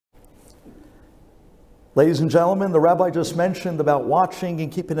Ladies and gentlemen, the rabbi just mentioned about watching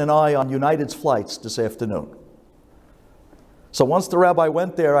and keeping an eye on United's flights this afternoon. So once the rabbi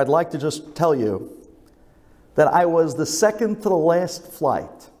went there, I'd like to just tell you that I was the second to the last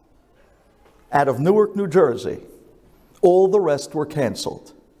flight out of Newark, New Jersey. All the rest were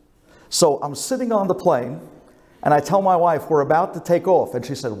canceled. So I'm sitting on the plane and I tell my wife, we're about to take off. And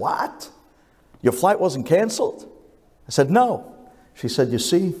she said, what? Your flight wasn't canceled? I said, no. She said, you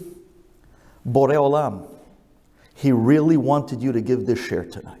see, Borei Olam, he really wanted you to give this share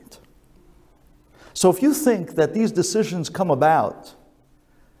tonight. So if you think that these decisions come about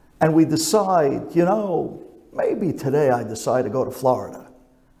and we decide, maybe today I decide to go to Florida.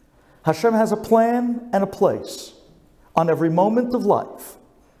 Hashem has a plan and a place on every moment of life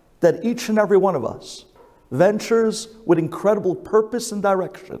that each and every one of us ventures with incredible purpose and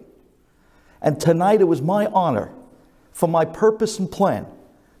direction. And tonight it was my honor for my purpose and plan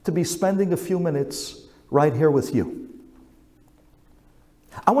to be spending a few minutes right here with you.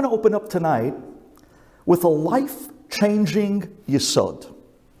 I want to open up tonight with a life-changing yesod.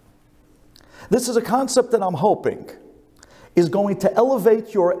 This is a concept that I'm hoping is going to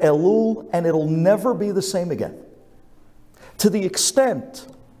elevate your Elul, and it'll never be the same again. To the extent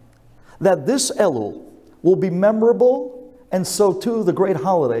that this Elul will be memorable, and so too the great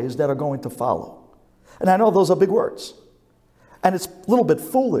holidays that are going to follow. And I know those are big words. And it's a little bit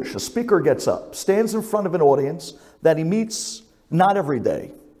foolish. A speaker gets up, stands in front of an audience that he meets not every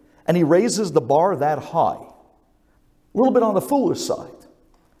day, and he raises the bar that high. A little bit on the foolish side.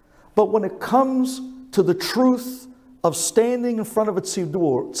 But when it comes to the truth of standing in front of a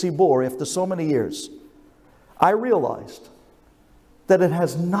tzibur after so many years, I realized that it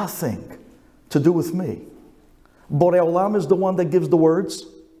has nothing to do with me. Borei Olam is the one that gives the words.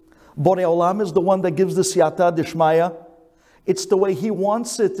 Borei Olam is the one that gives the siyata dishmaya. It's the way he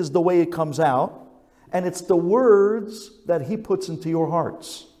wants it is the way it comes out. And it's the words that he puts into your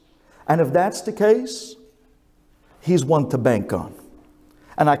hearts. And if that's the case, he's one to bank on.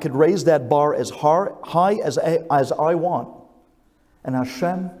 And I could raise that bar as high as I want. And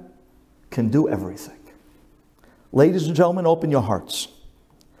Hashem can do everything. Ladies and gentlemen, open your hearts.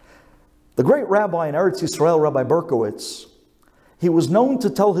 The great rabbi in Eretz Yisrael, Rabbi Berkowitz, he was known to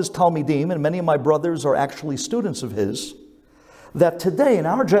tell his Talmidim, and many of my brothers are actually students of his, that today in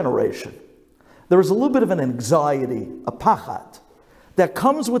our generation, there is a little bit of an anxiety, a pachad, that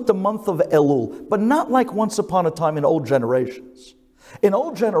comes with the month of Elul, but not like once upon a time in old generations. In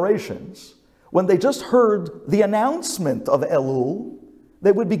old generations, when they just heard the announcement of Elul,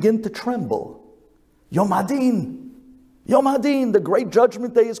 they would begin to tremble. Yom Adin, Yom Adin, the great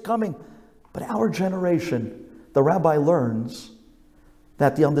judgment day is coming. But our generation, the rabbi learns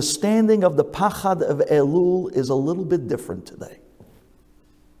that the understanding of the pachad of Elul is a little bit different today.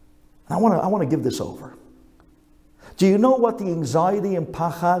 And I want to give this over. Do you know what the anxiety and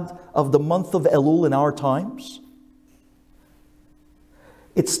pachad of the month of Elul in our times?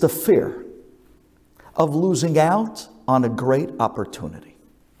 It's the fear of losing out on a great opportunity.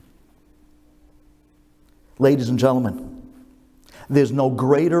 Ladies and gentlemen, there's no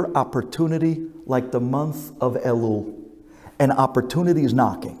greater opportunity like the month of Elul. An opportunity is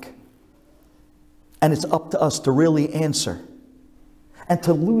knocking. And it's up to us to really answer. And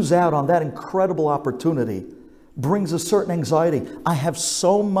to lose out on that incredible opportunity brings a certain anxiety. I have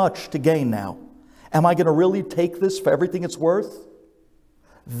so much to gain now. Am I going to really take this for everything it's worth?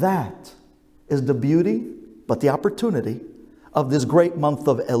 That is the beauty, but the opportunity of this great month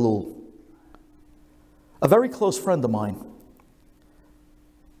of Elul. A very close friend of mine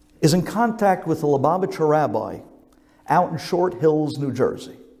is in contact with a Lubavitcher rabbi out in Short Hills, New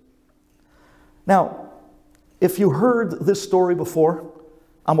Jersey. Now, if you heard this story before,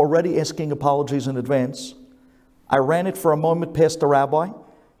 I'm already asking apologies in advance. I ran it for a moment past the rabbi.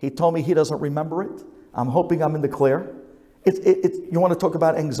 He told me he doesn't remember it. I'm hoping I'm in the clear. You want to talk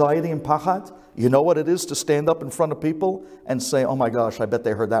about anxiety and pachad? You know what it is to stand up in front of people and say, oh my gosh, I bet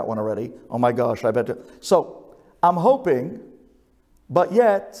they heard that one already. Oh my gosh, I bet. So I'm hoping, but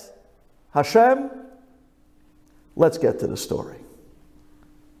yet, Hashem, let's get to the story.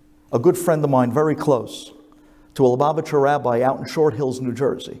 A good friend of mine, very close to a Lubavitcher rabbi out in Short Hills, New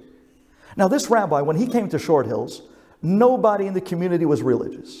Jersey. Now this rabbi, when he came to Short Hills, nobody in the community was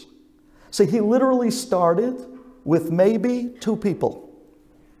religious. So he literally started with maybe 2 people.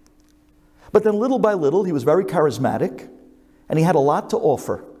 But then little by little, he was very charismatic and he had a lot to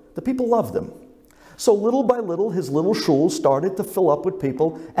offer. The people loved him. So little by little, his little shul started to fill up with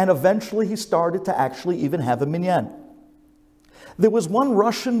people, and eventually he started to actually even have a minyan. There was one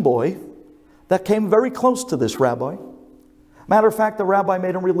Russian boy that came very close to this rabbi. Matter of fact, the rabbi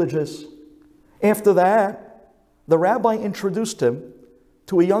made him religious. After that, the rabbi introduced him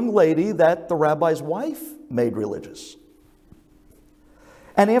to a young lady that the rabbi's wife made religious.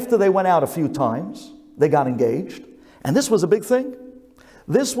 And after they went out a few times, they got engaged. And this was a big thing.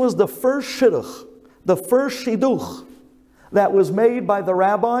 This was the first shidduch, the first shidduch that was made by the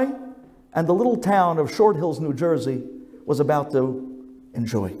rabbi, and the little town of Short Hills, New Jersey, was about to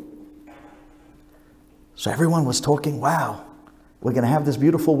enjoy. So everyone was talking, wow, we're going to have this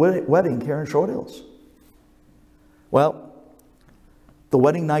beautiful wedding here in Short Hills. Well, the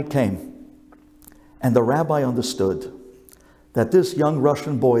wedding night came, and the rabbi understood that this young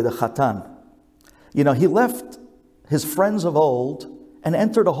Russian boy, the Khatan, he left his friends of old and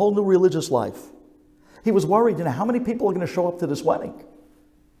entered a whole new religious life. He was worried, how many people are going to show up to this wedding?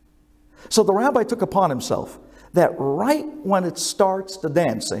 So the rabbi took upon himself that right when it starts the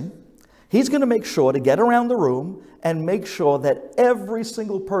dancing, he's going to make sure to get around the room and make sure that every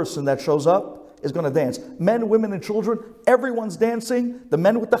single person that shows up is going to dance. Men, women, and children, everyone's dancing. The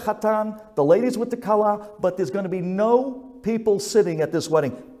men with the khatan, the ladies with the kala, but there's going to be no people sitting at this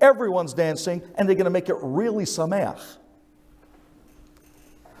wedding. Everyone's dancing, and they're going to make it really sameach.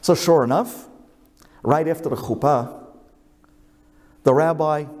 So sure enough, right after the chuppah, the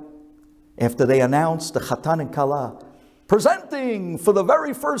rabbi, after they announced the khatan and kala, presenting for the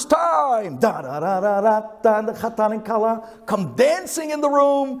very first time, da da da da da da, the khatan and kala come dancing in the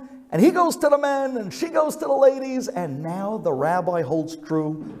room, and he goes to the men and she goes to the ladies, and now the rabbi holds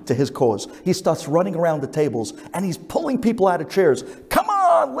true to his cause. He starts running around the tables and he's pulling people out of chairs. Come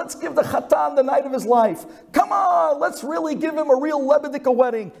on, let's give the khatan the night of his life. Come on, let's really give him a real Lebedika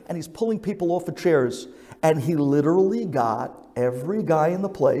wedding. And he's pulling people off of chairs. And he literally got every guy in the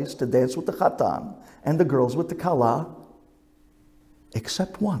place to dance with the khatan and the girls with the kala,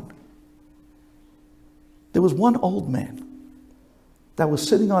 except one. There was one old man that was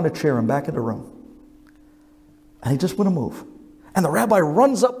sitting on a chair in back of the room, and he just wouldn't move. And the rabbi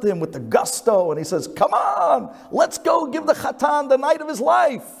runs up to him with the gusto, and he says, come on, let's go give the khatan the night of his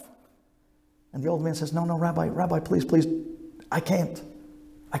life. And the old man says, no, rabbi, please, I can't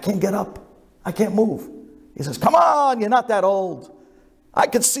get up, I can't move. He says, come on, you're not that old. I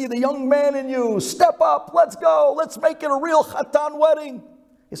can see the young man in you. Step up, let's go, let's make it a real khatan wedding.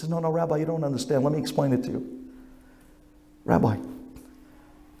 He says, no, rabbi, you don't understand. Let me explain it to you. Rabbi,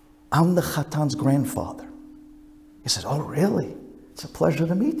 I'm the khatan's grandfather. He says, oh, really? It's a pleasure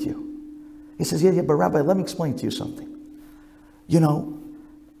to meet you. He says, yeah, but Rabbi, let me explain to you something.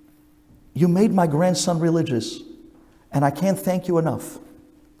 You made my grandson religious, and I can't thank you enough.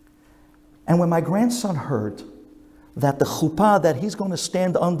 And when my grandson heard that the chuppah that he's going to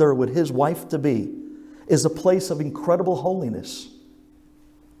stand under with his wife-to-be is a place of incredible holiness,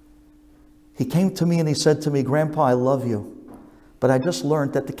 he came to me and he said to me, Grandpa, I love you, but I just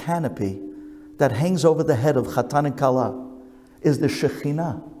learned that the canopy that hangs over the head of Khatan and Kala is the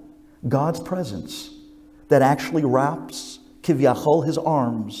Shekhinah, God's presence, that actually wraps Kivyachol, his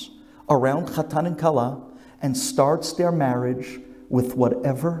arms, around Khatan and Kala and starts their marriage with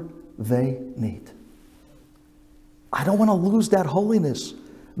whatever they need. I don't want to lose that holiness.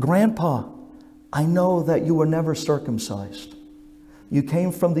 Grandpa, I know that you were never circumcised. You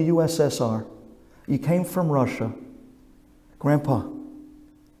came from the USSR. You came from Russia. Grandpa,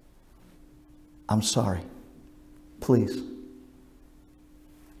 I'm sorry. Please,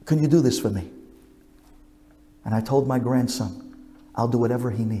 can you do this for me? And I told my grandson, I'll do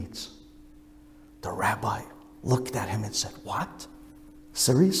whatever he needs. The rabbi looked at him and said, what?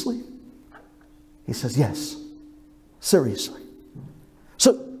 Seriously? He says, yes, seriously.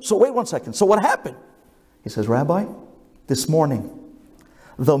 So wait one second. So what happened? He says, Rabbi, this morning,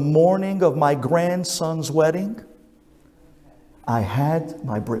 the morning of my grandson's wedding, I had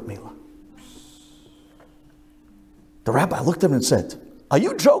my Brit Milah. The rabbi looked at him and said, are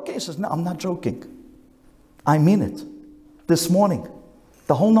you joking? He says, no, I'm not joking. I mean it. This morning,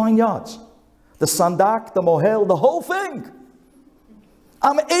 the whole 9 yards, the sandak, the mohel, the whole thing.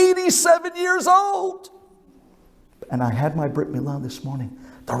 I'm 87 years old. And I had my Brit Milah this morning.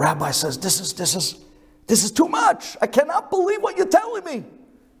 The rabbi says, this is too much. I cannot believe what you're telling me.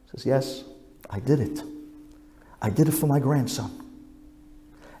 He says, yes, I did it. I did it for my grandson.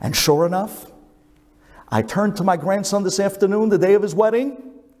 And sure enough, I turned to my grandson this afternoon, the day of his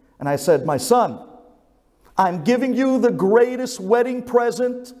wedding, and I said, my son, I'm giving you the greatest wedding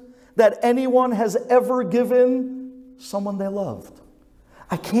present that anyone has ever given someone they loved.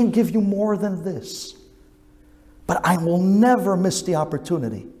 I can't give you more than this. But I will never miss the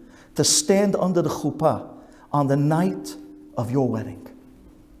opportunity to stand under the chuppah on the night of your wedding.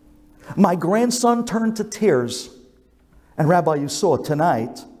 My grandson turned to tears. And Rabbi, you saw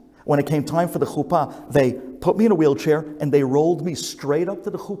tonight, When it came time for the chuppah, they put me in a wheelchair and they rolled me straight up to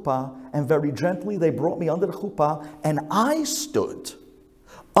the chuppah, and very gently they brought me under the chuppah, and I stood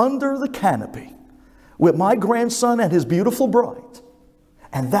under the canopy with my grandson and his beautiful bride.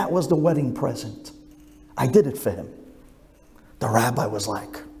 And that was the wedding present. I did it for him. The rabbi was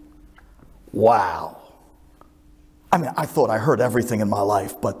like, wow. I mean, I thought I heard everything in my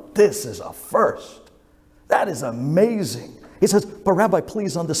life, but this is a first. That is amazing. He says, but Rabbi,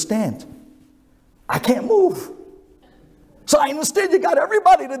 please understand, I can't move. So I understand you got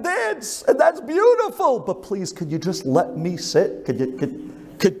everybody to dance, and that's beautiful, but please, could you just let me sit? Could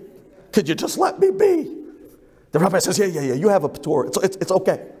you just let me be? The rabbi says, yeah, you have a tour. It's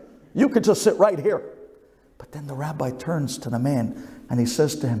okay. You could just sit right here. But then the rabbi turns to the man and he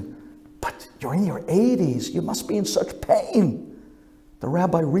says to him, but you're in your 80s. You must be in such pain. The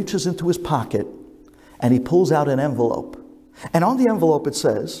rabbi reaches into his pocket and he pulls out an envelope. And on the envelope it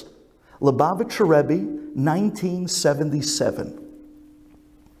says, Lubavitcher Rebbe, 1977.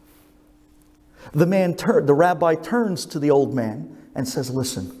 The rabbi turns to the old man and says,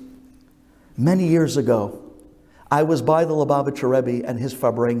 listen, many years ago, I was by the Lubavitcher Rebbe and his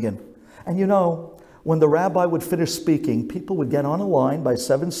Farbrengen. And you know, when the rabbi would finish speaking, people would get on a line by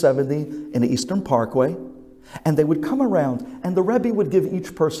 770 in the Eastern Parkway, and they would come around, and the Rebbe would give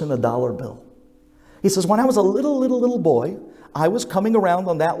each person a dollar bill. He says, when I was a little boy, I was coming around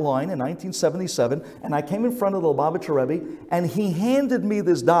on that line in 1977, and I came in front of the Lubavitcher Rebbe, and he handed me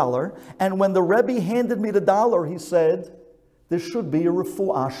this dollar, and when the Rebbe handed me the dollar, he said, this should be a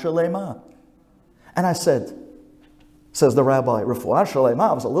refuah shelema. And I said, says the rabbi, refuah shelema,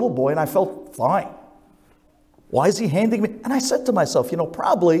 I was a little boy and I felt fine. Why is he handing me? And I said to myself, you know,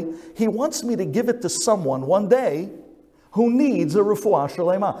 probably he wants me to give it to someone one day who needs a refuah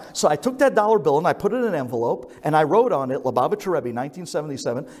shelema. So I took that dollar bill and I put it in an envelope and I wrote on it, Lubavitcher Rebbe,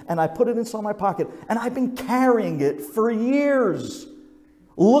 1977, and I put it inside my pocket. And I've been carrying it for years,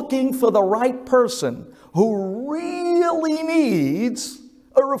 looking for the right person who really needs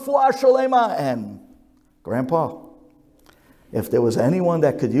a refuah shelema. And Grandpa, if there was anyone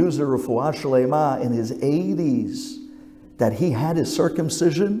that could use a refuah shelema in his 80s, that he had his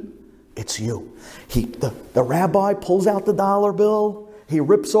circumcision, it's you. The rabbi pulls out the dollar bill, he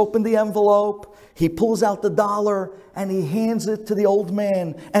rips open the envelope, he pulls out the dollar, and he hands it to the old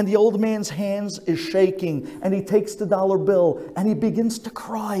man, and the old man's hands is shaking, and he takes the dollar bill, and he begins to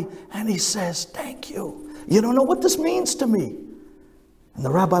cry, and he says, thank you. You don't know what this means to me. And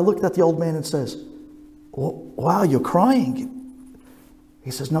the rabbi looked at the old man and says, wow, you're crying.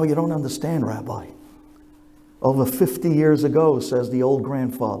 He says, no, you don't understand, Rabbi. Over 50 years ago, says the old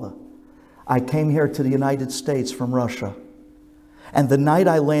grandfather, I came here to the United States from Russia. And the night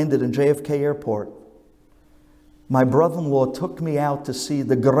I landed in JFK Airport, my brother-in-law took me out to see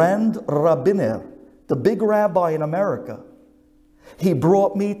the Grand Rabbiner, the big rabbi in America. He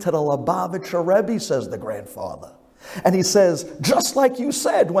brought me to the Lubavitcher Rebbe, says the grandfather. And he says, just like you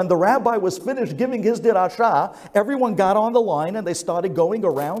said, when the rabbi was finished giving his dirashah, everyone got on the line and they started going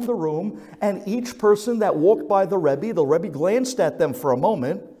around the room, and each person that walked by the Rebbe glanced at them for a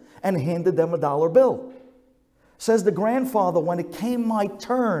moment and handed them a dollar bill. Says the grandfather, when it came my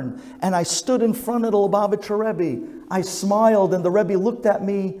turn and I stood in front of the Lubavitcher Rebbe, I smiled and the Rebbe looked at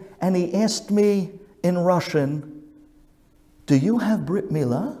me and he asked me in Russian, do you have Brit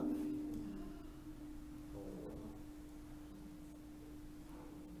Milah?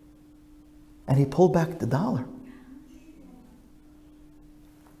 And he pulled back the dollar.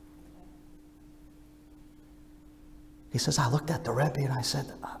 He says, I looked at the Rebbe and I said,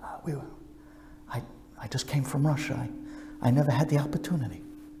 I just came from Russia. I never had the opportunity.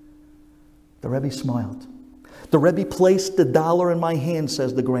 The Rebbe smiled. The Rebbe placed the dollar in my hand,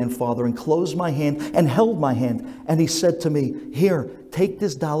 says the grandfather, and closed my hand and held my hand. And he said to me, here, take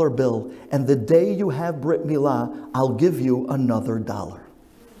this dollar bill, and the day you have Brit Milah, I'll give you another dollar.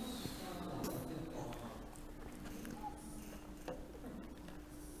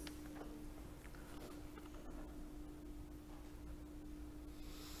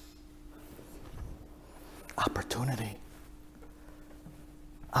 Opportunity.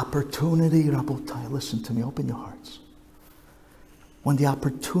 Opportunity, Rabotai, listen to me, open your hearts. When the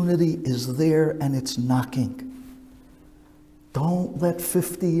opportunity is there and it's knocking, don't let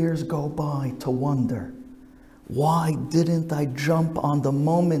 50 years go by to wonder, why didn't I jump on the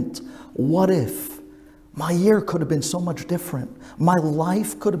moment? What if? My year could have been so much different. My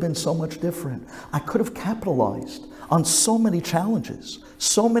life could have been so much different. I could have capitalized on so many challenges,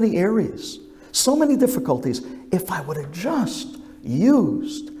 so many areas, so many difficulties, if I would have just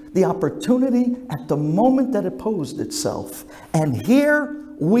used the opportunity at the moment that it posed itself. And here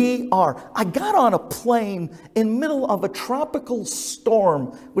we are. I got on a plane in middle of a tropical storm,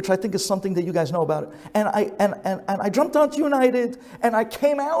 which I think is something that you guys know about. And I jumped onto United, and I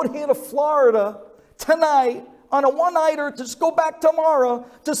came out here to Florida tonight on a one-nighter to just go back tomorrow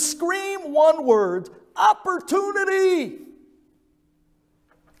to scream one word: opportunity.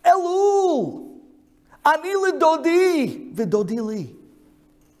 Elul. Ani lidodi v'dodi li.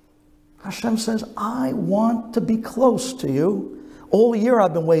 Hashem says, I want to be close to you. All year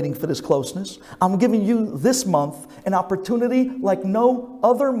I've been waiting for this closeness. I'm giving you this month an opportunity like no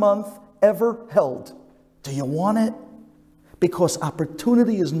other month ever held. Do you want it? Because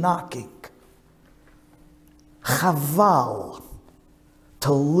opportunity is knocking. Chaval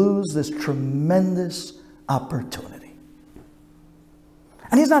to lose this tremendous opportunity.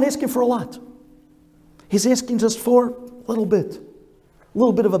 And he's not asking for a lot. He's asking just for a little bit. A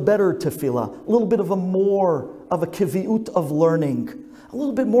little bit of a better tefillah, a little bit of a more of a kiviut of learning, a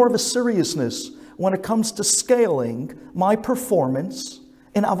little bit more of a seriousness when it comes to scaling my performance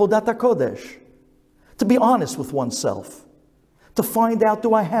in Avodat HaKodesh. To be honest with oneself, to find out,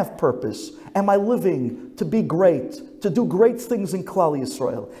 do I have purpose? Am I living to be great, to do great things in Klal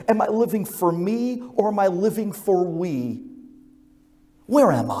Yisrael? Am I living for me or am I living for we?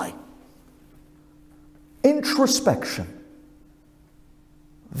 Where am I? Introspection.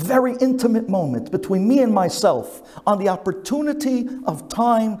 Very intimate moment between me and myself on the opportunity of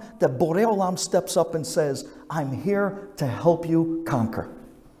time that Borei Olam steps up and says, I'm here to help you conquer.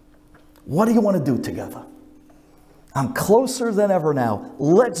 What do you want to do together? I'm closer than ever now.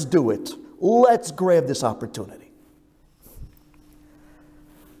 Let's do it. Let's grab this opportunity.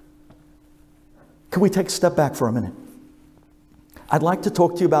 Can we take a step back for a minute? I'd like to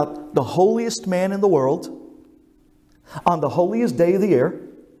talk to you about the holiest man in the world on the holiest day of the year,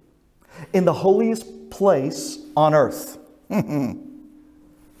 in the holiest place on earth. I'm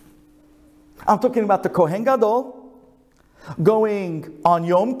talking about the Kohen Gadol going on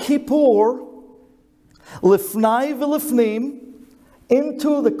Yom Kippur, Lifnai v'Lifnim,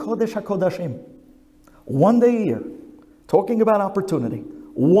 into the Kodesh HaKodashim. One day a year. Talking about opportunity.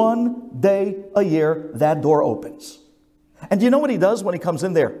 One day a year, that door opens. And do you know what he does when he comes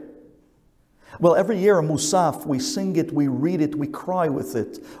in there? Well, every year a Musaf, we sing it, we read it, we cry with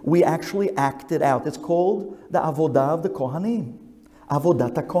it. We actually act it out. It's called the Avodah of the Kohanim.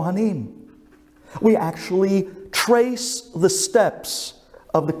 Avodat HaKohanim. We actually trace the steps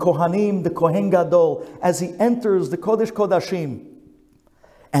of the Kohanim, the Kohen Gadol, as he enters the Kodesh Kodashim.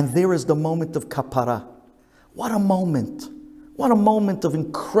 And there is the moment of kapara. What a moment. What a moment of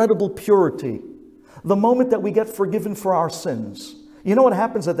incredible purity. The moment that we get forgiven for our sins. You know what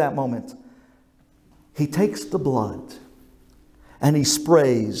happens at that moment? He takes the blood and he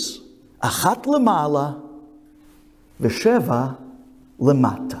sprays achat lemala v'sheva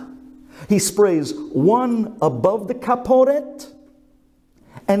lemata. He sprays one above the kaporet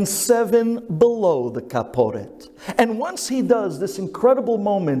and 7 below the kaporet. And once he does this incredible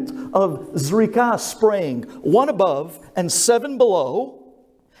moment of zrika, spraying, 1 above and 7 below,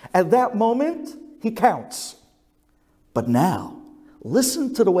 at that moment he counts. But now,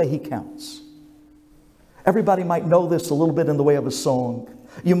 listen to the way he counts. Everybody might know this a little bit in the way of a song.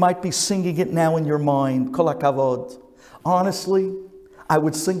 You might be singing it now in your mind. Kol hakavod. Honestly, I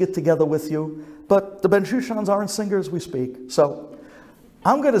would sing it together with you, but the Ben Shushans aren't singers, we speak. So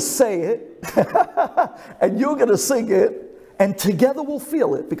I'm going to say it, and you're going to sing it, and together we'll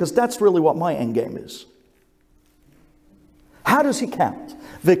feel it, because that's really what my end game is. How does he count?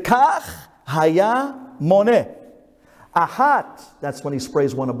 V'kach haya moneh. Ahat, that's when he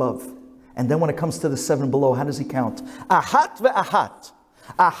sprays 1 above. And then when it comes to the 7 below, how does he count? Ahat ve'ahat.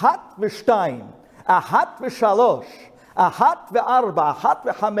 Ahat ve'shtayim. Ahat ve'shalosh. Ahat ve'arba. Ahat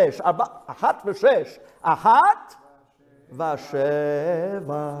ve'chamesh. Ahat ve'shesh. Ahat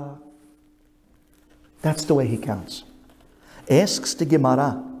ve'sheva. That's the way he counts. Asks the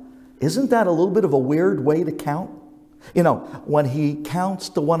Gemara, isn't that a little bit of a weird way to count? You know, when he counts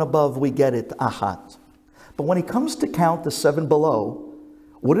the 1 above, we get it, ahat. But when he comes to count the 7 below,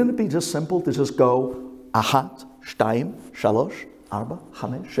 wouldn't it be just simple to just go ahat, shtayim, shalosh, arba,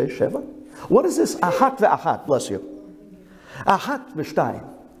 chamesh, shesh, sheva? What is this ahat ve'ahat? Bless you. Ahat ve'shtayim,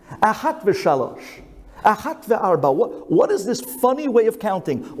 ahat ve'shalosh, ahat ve'arba. What is this funny way of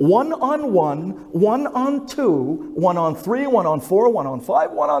counting? 1 on 1, 1 on 2, 1 on 3, 1 on 4, 1 on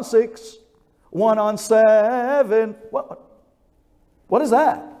 5, 1 on 6, 1 on 7. What is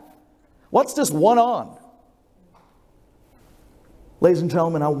that? What's this 1 on? Ladies and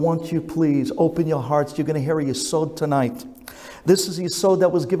gentlemen, I want you, please, open your hearts. You're going to hear a Yesod tonight. This is a Yesod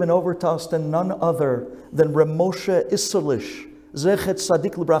that was given over to us to none other than Reb Moshe Isserlish, Zechet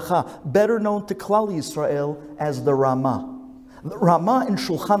Tzadik L'Bracha, better known to Klal Yisrael as the Ramah. The Ramah in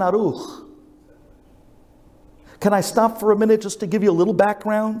Shulchan Aruch. Can I stop for a minute just to give you a little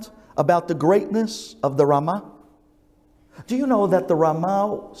background about the greatness of the Ramah? Do you know that the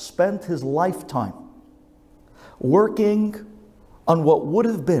Ramah spent his lifetime working on what would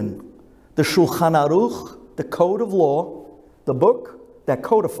have been the Shulchan Aruch, the code of law, the book that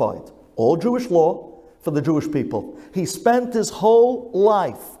codified all Jewish law for the Jewish people? He spent his whole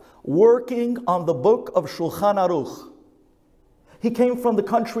life working on the book of Shulchan Aruch. He came from the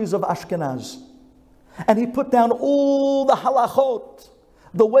countries of Ashkenaz, and he put down all the halachot,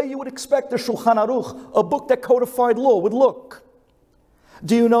 the way you would expect the Shulchan Aruch, a book that codified law, would look.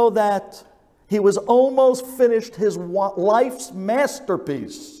 Do you know that he was almost finished his life's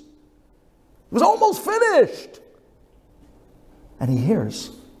masterpiece? It was almost finished. And he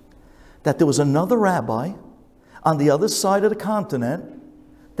hears that there was another rabbi on the other side of the continent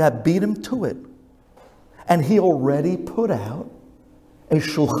that beat him to it. And he already put out a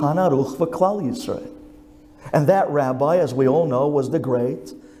Shulchan Aruch for Klal Yisrael. And that rabbi, as we all know, was the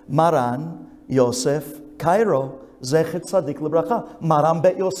great Maran Yosef Cairo, Zechet Tzadik L'Bracha, Maran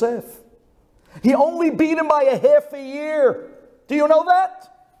Bet Yosef. He only beat him by a half a year. Do you know that?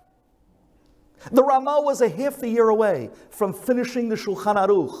 The Ramah was a half a year away from finishing the Shulchan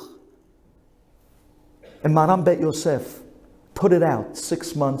Aruch. And Maran Bet Yosef put it out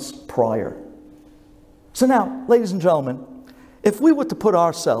 6 months prior. So now, ladies and gentlemen, if we were to put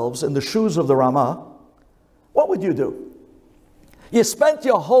ourselves in the shoes of the Ramah, what would you do? You spent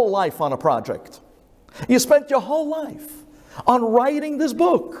your whole life on a project. You spent your whole life on writing this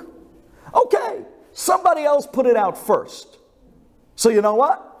book. Okay, somebody else put it out first. So you know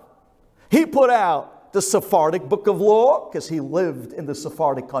what? He put out the Sephardic book of law, because he lived in the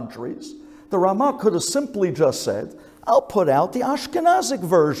Sephardic countries. The Ramah could have simply just said, I'll put out the Ashkenazic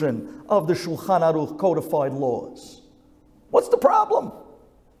version of the Shulchan Aruch codified laws. What's the problem?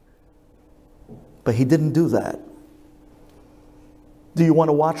 But he didn't do that. Do you want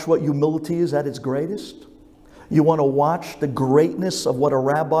to watch what humility is at its greatest? You want to watch the greatness of what a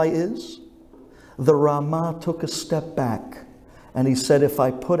rabbi is? The Ramah took a step back and he said, if I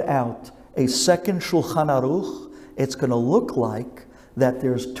put out a second Shulchan Aruch, it's going to look like that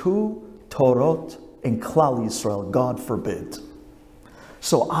there's two Torot in Klal Yisrael, God forbid.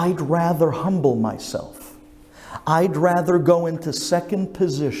 So I'd rather humble myself. I'd rather go into second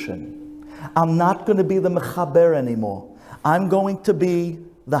position. I'm not going to be the Mechaber anymore. I'm going to be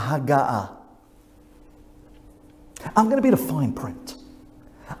the Haga'ah. I'm going to be the fine print.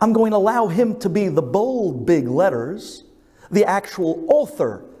 I'm going to allow him to be the bold big letters, the actual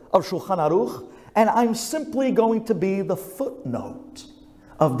author of Shulchan Aruch, and I'm simply going to be the footnote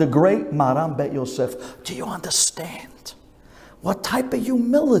of the great Maran Bet Yosef. Do you understand what type of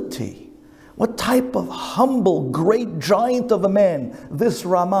humility, what type of humble, great giant of a man this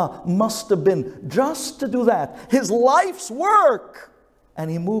Ramah must have been just to do that? His life's work. And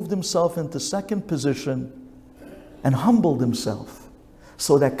he moved himself into second position and humbled himself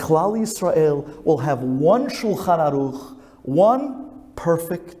so that Klal Yisrael will have one Shulchan Aruch, one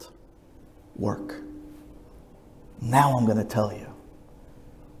perfect work. Now I'm going to tell you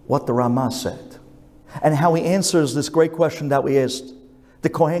what the Ramah said and how he answers this great question that we asked, the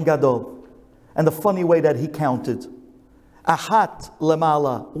Kohen Gadol, and the funny way that he counted. Achat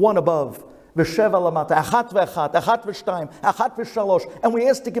lemala, one above, v'sheva lamata, achat v'achat, achat v'shtayim, achat v'shalosh. And we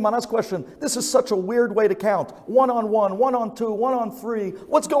asked the Gemara's question, this is such a weird way to count. 1 on 1, 1 on 2, 1 on 3.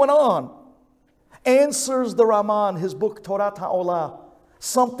 What's going on? Answers the Ramah in his book Torat HaOlah.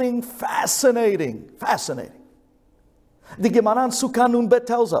 Something fascinating, fascinating. The Gemara in Sukkah Nun Bet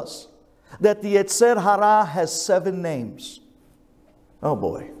tells us that the Yetzer Hara has 7 names. Oh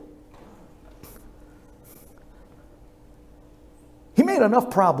boy. He made enough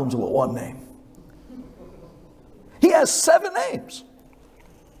problems with one name. He has 7 names.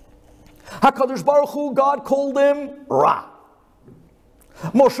 HaKadosh Baruch Hu, God called him Ra.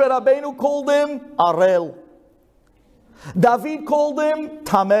 Moshe Rabbeinu called him Arel. David called him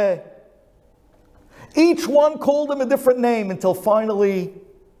Tameh. Each one called him a different name until finally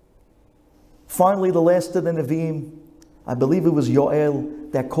the last of the Nevi'im, I believe it was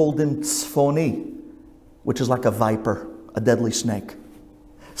Yoel, that called him Tzfoni, which is like a viper, a deadly snake.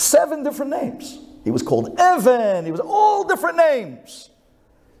 7 different names. He was called Evan. He was all different names.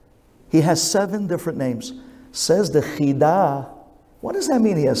 He has 7 different names. Says the Chidah. What does that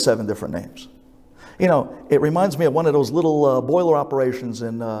mean he has 7 different names? You know, it reminds me of one of those little boiler operations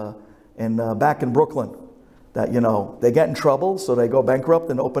back in Brooklyn that, you know, they get in trouble, so they go bankrupt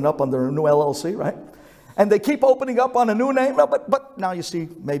and open up under a new LLC, right? And they keep opening up on a new name, but now you see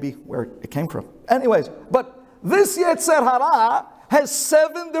maybe where it came from. Anyways, but this Yetzer Hara has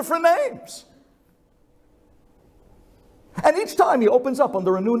 7 different names. And each time he opens up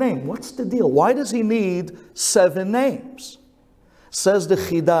under a new name, what's the deal? Why does he need 7 names? Says the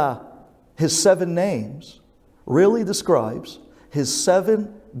Chidah, his 7 names really describes his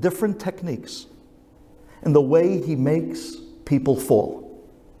 7 different techniques in the way he makes people fall.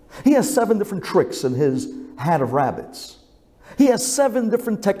 He has 7 different tricks in his hat of rabbits. He has 7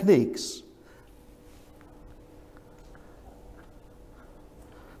 different techniques.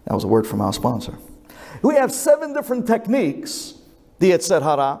 That was a word from our sponsor. We have 7 different techniques, the Yetzer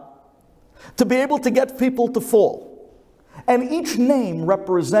Hara, to be able to get people to fall. And each name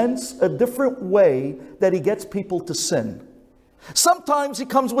represents a different way that he gets people to sin. Sometimes he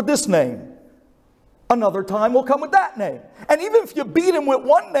comes with this name. Another time he'll come with that name. And even if you beat him with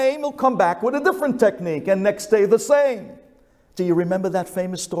one name, he'll come back with a different technique, and next day the same. Do you remember that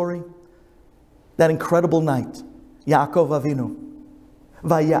famous story? That incredible night. Yaakov Avinu.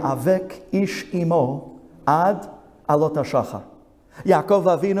 Vayavek ish imo ad alot hashachar.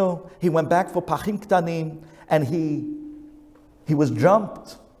 Yaakov Avinu, he went back for pachim ktanim, and he was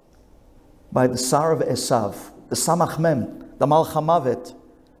jumped by the Sar of Esav, the Samach Mem, the Malch HaMavet,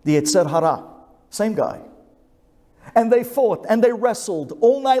 the Yetzer Hara, same guy. And they fought and they wrestled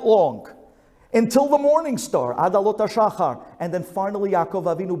all night long until the morning star, Ad Alot HaShachar. And then finally Yaakov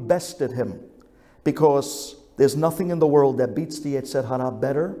Avinu bested him, because there's nothing in the world that beats the Yetzer Hara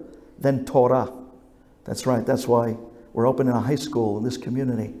better than Torah. That's right, that's why we're opening a high school in this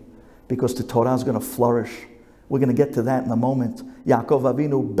community, because the Torah is going to flourish. We're going to get to that in a moment. Yaakov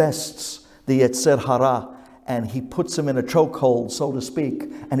Avinu bests the Yetzer Hara, and he puts him in a chokehold, so to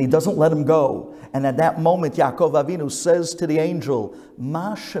speak, and he doesn't let him go. And at that moment, Yaakov Avinu says to the angel,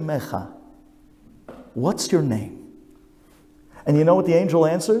 Ma shemecha? What's your name? And you know what the angel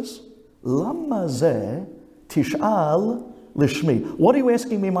answers? Lama zeh tish'al lishmi. What are you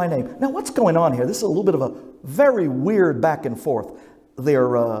asking me my name? Now, what's going on here? This is a little bit of a very weird back and forth.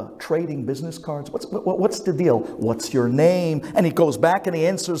 They're trading business cards. What's the deal? What's your name? And he goes back and he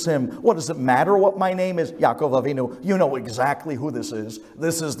answers him, what does it matter what my name is? Yaakov Avinu, you know exactly who this is.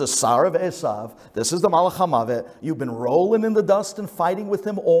 This is the Sar of Esav. This is the Malach HaMavet. You've been rolling in the dust and fighting with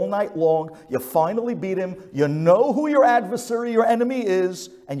him all night long. You finally beat him. You know who your adversary, your enemy is,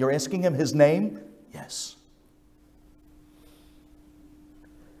 and you're asking him his name? Yes.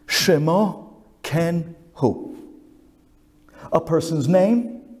 Shemo ken hu. A person's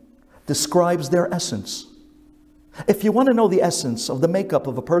name describes their essence. If you want to know the essence of the makeup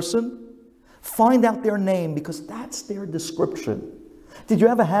of a person, find out their name, because that's their description. Did you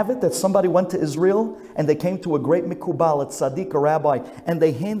ever have it that somebody went to Israel and they came to a great mikubal, a tzaddik, a rabbi, and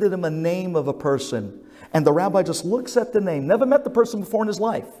they handed him a name of a person, and the rabbi just looks at the name, never met the person before in his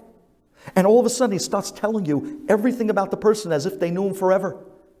life, and all of a sudden he starts telling you everything about the person as if they knew him forever.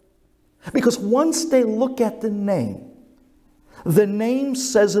 Because once they look at the name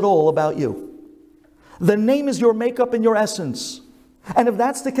says it all about you. The name is your makeup and your essence. And if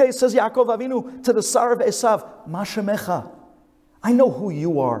that's the case, says Yaakov Avinu to the Sar of Esav, Ma shemecha? I know who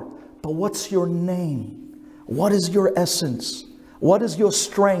you are, but what's your name? What is your essence? What is your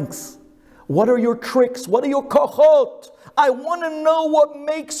strength? What are your tricks? What are your kochot? I want to know what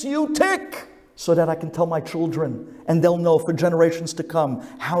makes you tick, so that I can tell my children, and they'll know for generations to come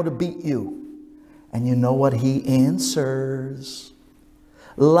how to beat you. And you know what he answers?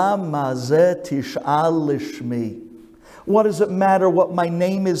 Lama zeh tish'al lishmi. What does it matter what my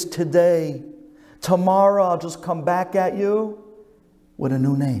name is today? Tomorrow I'll just come back at you with a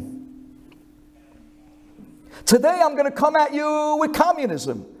new name. Today I'm going to come at you with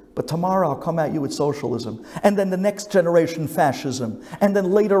communism, but tomorrow I'll come at you with socialism. And then the next generation, fascism. And then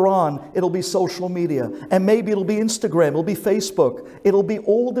later on, it'll be social media. And maybe it'll be Instagram, it'll be Facebook. It'll be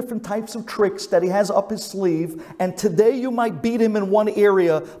all different types of tricks that he has up his sleeve. And today you might beat him in one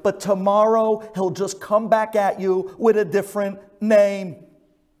area, but tomorrow he'll just come back at you with a different name.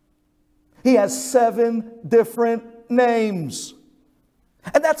 He has 7 different names.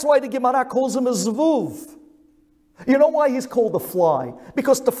 And that's why the Gemara calls him a Zvuv. You know why he's called the fly?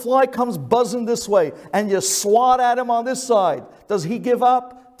 Because the fly comes buzzing this way, and you swat at him on this side. Does he give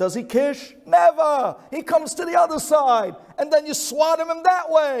up? Does he kish? Never! He comes to the other side, and then you swat him that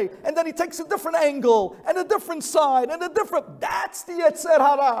way, and then he takes a different angle, and a different side, and a different... That's the Yetzer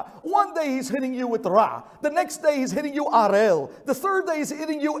Hara. One day he's hitting you with Ra. The next day he's hitting you Arel. The third day he's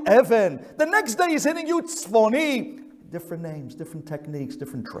hitting you Even. The next day he's hitting you Tzfoni. Different names, different techniques,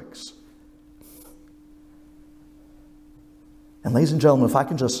 different tricks. And ladies and gentlemen, if I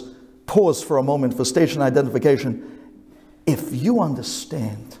can just pause for a moment for station identification. If you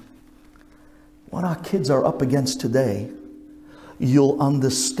understand what our kids are up against today, you'll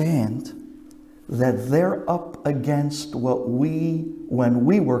understand that they're up against what we, when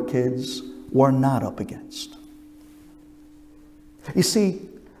we were kids, were not up against. You see,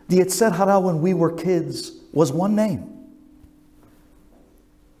 the Yetzer Hara when we were kids was one name.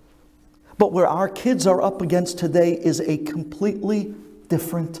 But where our kids are up against today is a completely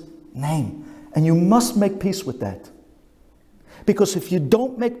different name. And you must make peace with that. Because if you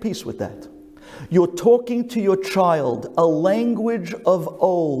don't make peace with that, you're talking to your child a language of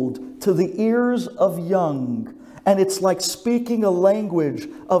old to the ears of young. And it's like speaking a language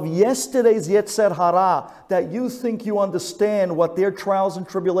of yesterday's Yetzer Hara that you think you understand what their trials and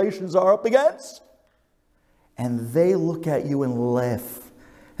tribulations are up against. And they look at you and laugh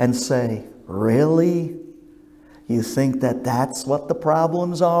and say, really? You think that that's what the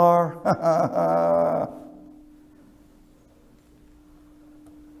problems are?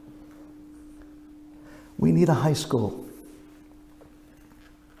 We need a high school.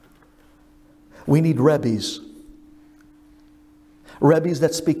 We need Rebbes. Rebbes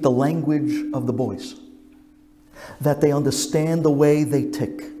that speak the language of the boys. That they understand the way they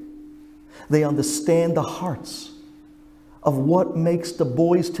tick. They understand the hearts of what makes the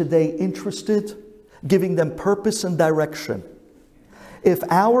boys today interested, giving them purpose and direction. If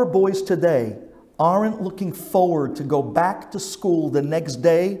our boys today aren't looking forward to go back to school the next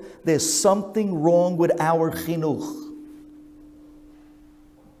day, there's something wrong with our chinuch.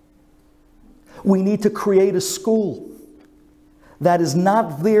 We need to create a school that is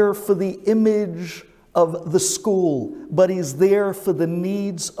not there for the image of the school, but is there for the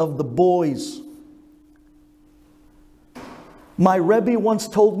needs of the boys. My Rebbe once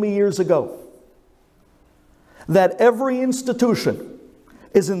told me years ago that every institution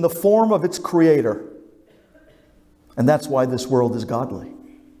is in the form of its creator. And that's why this world is godly.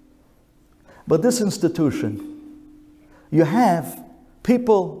 But this institution, you have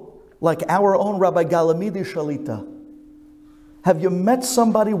people like our own Rabbi Galamidi Shalita. Have you met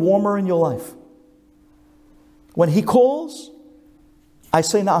somebody warmer in your life? When he calls, I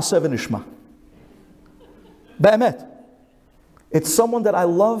say Na'aseh v'nishma. Be'emet. It's someone that I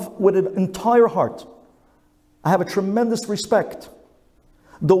love with an entire heart. I have a tremendous respect.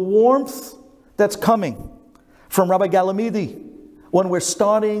 The warmth that's coming from Rabbi Galamidi when we're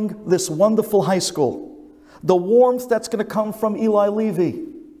starting this wonderful high school. The warmth that's going to come from Eli Levy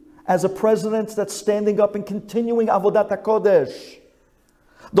as a president that's standing up and continuing Avodat HaKodesh.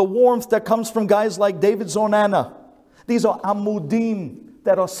 The warmth that comes from guys like David Zornana. These are amudim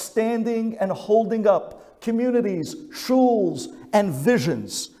that are standing and holding up communities, shuls, and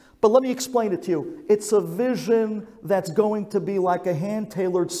visions. But let me explain it to you. It's a vision that's going to be like a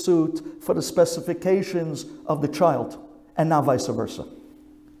hand-tailored suit for the specifications of the child, and not vice versa.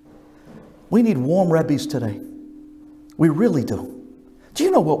 We need warm Rebbes today. We really do. Do you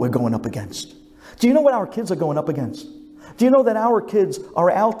know what we're going up against? Do you know what our kids are going up against? Do you know that our kids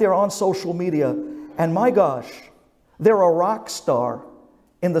are out there on social media, and my gosh, they're a rock star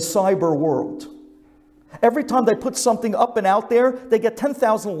in the cyber world. Every time they put something up and out there, they get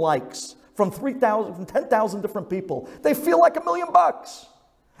 10,000 likes from 10,000 different people. They feel like $1 million.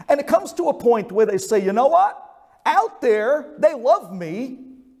 And it comes to a point where they say, you know what? Out there, they love me.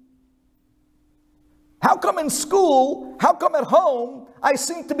 How come in school, how come at home, I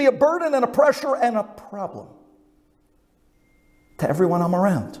seem to be a burden and a pressure and a problem to everyone I'm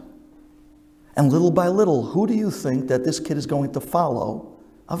around? And little by little, who do you think that this kid is going to follow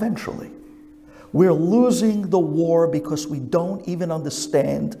eventually? We're losing the war because we don't even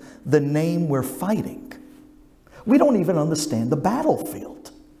understand the name we're fighting. We don't even understand the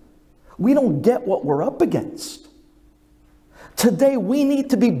battlefield. We don't get what we're up against. Today, we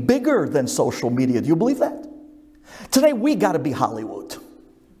need to be bigger than social media. Do you believe that? Today, we got to be Hollywood.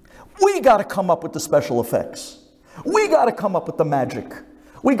 We got to come up with the special effects. We got to come up with the magic.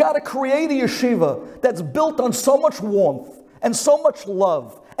 We got to create a yeshiva that's built on so much warmth and so much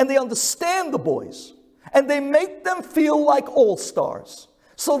love. And they understand the boys. And they make them feel like all-stars.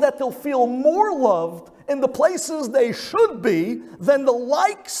 So that they'll feel more loved in the places they should be than the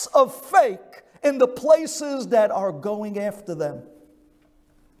likes of fake in the places that are going after them.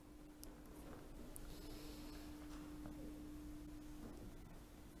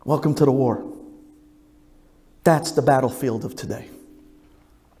 Welcome to the war. That's the battlefield of today.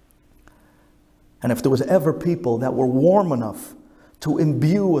 And if there was ever people that were warm enough to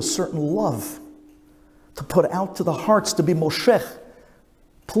imbue a certain love, to put out to the hearts, to be moshech,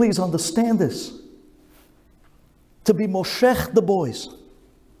 please understand this. To be moshech the boys.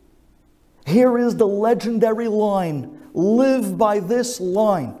 Here is the legendary line. Live by this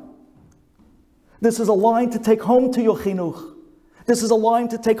line. This is a line to take home to your chinuch. This is a line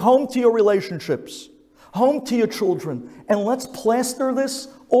to take home to your relationships, home to your children. And let's plaster this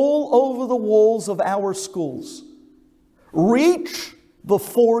all over the walls of our schools. Reach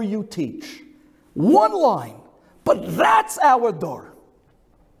before you teach. One line, but that's our door.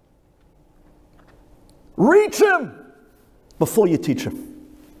 Reach him before you teach him.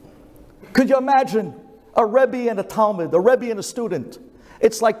 Could you imagine a Rebbe and a Talmud, a Rebbe and a student?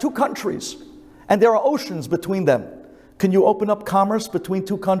 It's like two countries, and there are oceans between them. Can you open up commerce between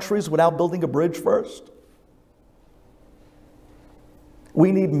two countries without building a bridge first?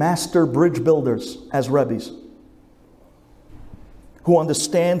 We need master bridge builders as Rebbes who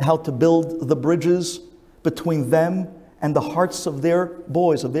understand how to build the bridges between them and the hearts of their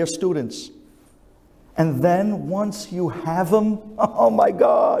boys, of their students. And then once you have them, oh my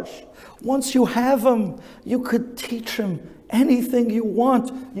gosh, once you have them, you could teach them anything you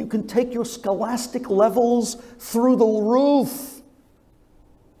want. You can take your scholastic levels through the roof.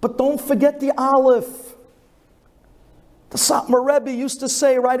 But don't forget the Aleph. The Satmar Rebbe used to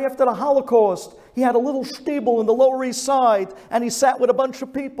say right after the Holocaust, he had a little shtibel in the Lower East Side, and he sat with a bunch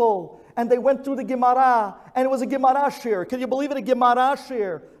of people, and they went through the Gemara, and it was a Gemara shir. Can you believe it? A Gemara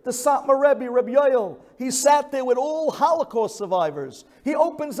shir. The Satmar Rebbe, Rabbi Yoel, he sat there with all Holocaust survivors. He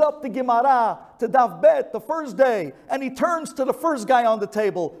opens up the Gemara to Daf Bet the first day, and he turns to the first guy on the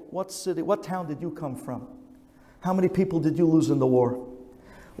table. What city, what town did you come from? How many people did you lose in the war?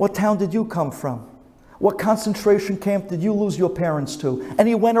 What town did you come from? What concentration camp did you lose your parents to? And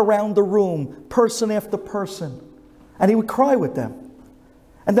he went around the room, person after person, and he would cry with them.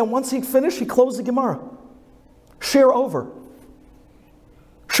 And then once he'd finished, he closed the Gemara. Share over.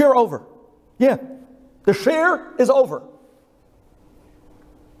 Share over. Yeah, the share is over.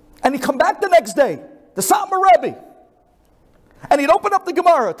 And he'd come back the next day, the Satmar Rebbe, and he'd open up the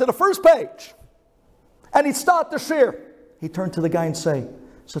Gemara to the first page, and he'd start the share. He'd turn to the guy and say,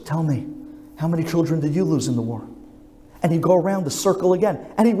 so tell me, how many children did you lose in the war? And he'd go around the circle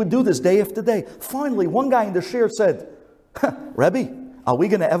again. And he would do this day after day. Finally, one guy in the shir said, Rebbe, are we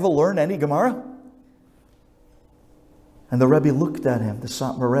going to ever learn any Gemara? And the Rebbe looked at him, the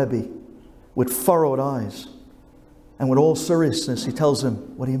Satmar Rebbe, with furrowed eyes. And with all seriousness, he tells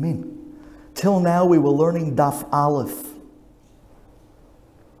him, what do you mean? Till now we were learning Daf Aleph.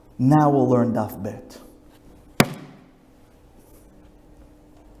 Now we'll learn Daf Bet.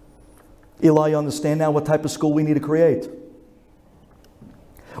 Eli, you understand now what type of school we need to create?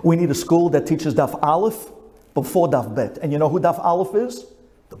 We need a school that teaches Daf Aleph before Daf Bet. And you know who Daf Aleph is?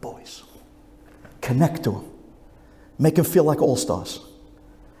 The boys. Connect to them. Make them feel like all-stars.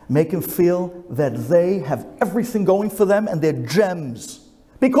 Make them feel that they have everything going for them and they're gems.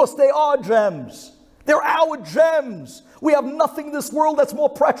 Because they are gems. They're our gems. We have nothing in this world that's more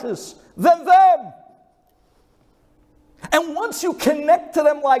precious than them. And once you connect to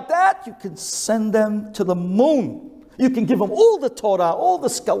them like that, you can send them to the moon. You can give them all the Torah, all the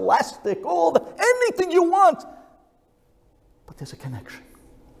scholastic, anything you want. But there's a connection.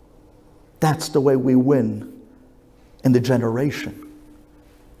 That's the way we win in the generation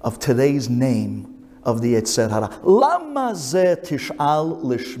of today's name of the Yetzer Hara. Lama zeh tish'al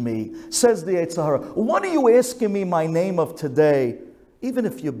lishmi, says the Yetzer Hara. What are you asking me my name of today? Even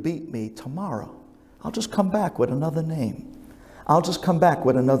if you beat me tomorrow, I'll just come back with another name. I'll just come back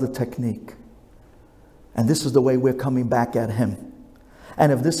with another technique. And this is the way we're coming back at him.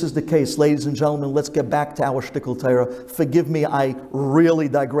 And if this is the case, ladies and gentlemen, let's get back to our shtickle Torah. Forgive me, I really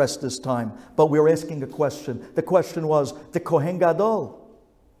digressed this time. But we're asking a question. The question was, the Kohen Gadol,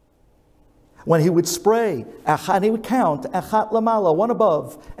 when he would spray, he would count, achat lamala, one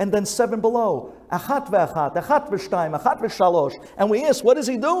above, and then seven below. Achat ve'achat, achat ve'shtayim, achat ve'shalosh. And we ask, what is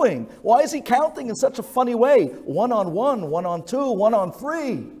he doing? Why is he counting in such a funny way? 1 on 1, 1 on 2, 1 on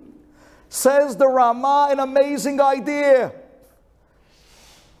 3. Says the Rama, an amazing idea.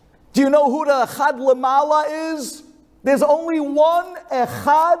 Do you know who the Echad Lemala is? There's only one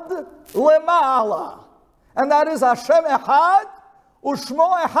Echad Lemala. And that is Hashem Echad,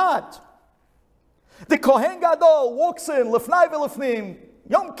 Ushmo Echad. The Kohen Gadol walks in, Lefnai V'Lefnim,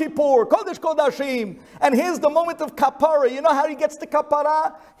 Yom Kippur, Kodesh Kodashim, and here's the moment of Kapara. You know how he gets to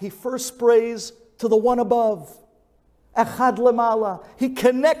Kapara? He first sprays to the one above. Echad Lemala. He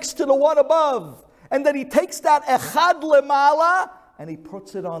connects to the one above. And then he takes that Echad Lemala and he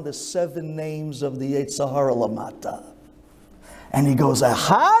puts it on the 7 names of the Yetzer Hara Lamata. And he goes,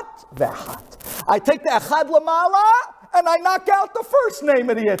 Echad Ve'Echad. I take the Echad Lemala and I knock out the first name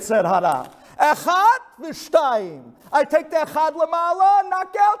of the Yetzer Hara. Echad v'shtayim. I take the echad lemala,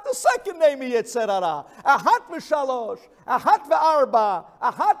 knock out the second name of Yetzer Hara. Echad v'shalosh, echad v'arba,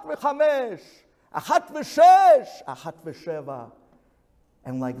 echad v'chamesh, echad v'shesh, echad v'sheva.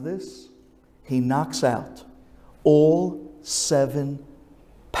 And like this, he knocks out all 7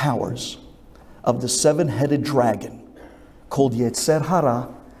 powers of the 7-headed dragon called Yetzer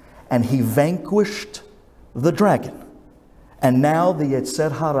Hara, and he vanquished the dragon. And now the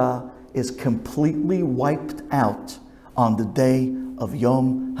Yetzer Hara is completely wiped out on the day of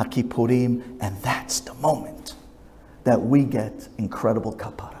Yom HaKippurim, and that's the moment that we get incredible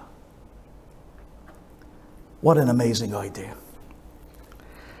kapara. What an amazing idea.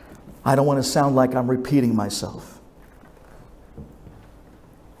 I don't want to sound like I'm repeating myself.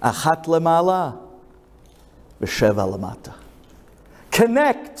 Achat lemala, v'sheva lemata.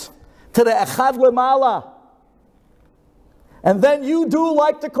 Connect to the echad lemala. And then you do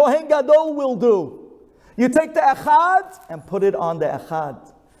like the Kohen Gadol will do. You take the echad and put it on the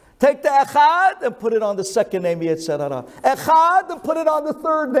echad. Take the echad and put it on the second name of Yetzer Hara. Echad and put it on the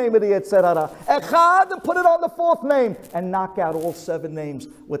third name of the Yetzer Hara. Echad and put it on the fourth name. And knock out all 7 names.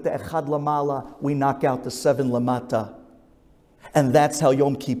 With the echad lamala, we knock out the 7 lamata. And that's how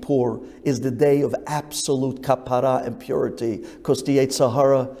Yom Kippur is the day of absolute kapara and purity. Because the Yetzer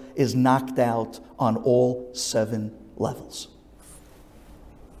Hara is knocked out on all 7 levels.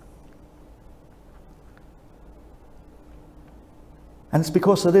 And it's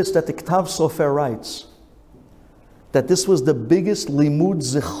because of this that the Ktav Sofer writes that this was the biggest limud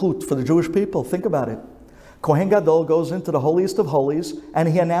zichut for the Jewish people. Think about it. Kohen Gadol goes into the holiest of holies and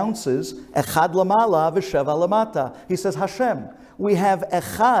he announces Echad Lamala v'Sheva Lamata. He says, Hashem, we have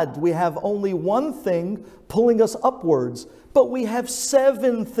Echad, we have only one thing pulling us upwards, but we have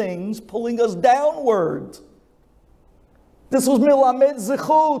 7 things pulling us downward. This was milamed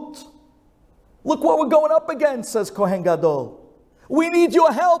zichut. Look what we're going up against, says Kohen Gadol. We need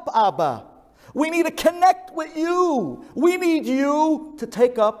your help, Abba. We need to connect with you. We need you to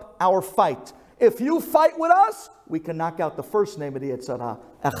take up our fight. If you fight with us, we can knock out the first name of the Yetzer Hara,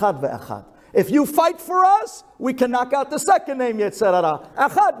 Echad ve'Echad. If you fight for us, we can knock out the second name Yetzer Hara,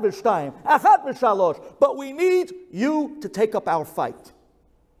 Echad v'Shtayim, Echad v'Shalosh. But we need you to take up our fight.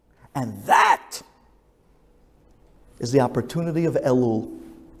 And that is the opportunity of Elul.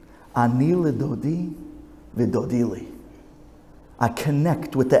 Ani ledodi v'dodili. I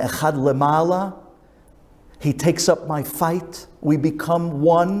connect with the Echad Lemala. He takes up my fight. We become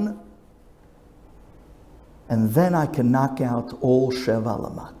one. And then I can knock out all Sheva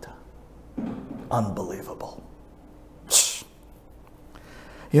Lamata. Unbelievable.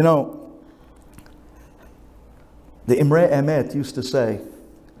 You know, the Imre Emet used to say,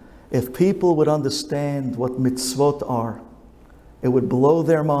 if people would understand what mitzvot are, it would blow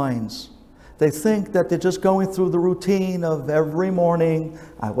their minds. They think that they're just going through the routine of every morning.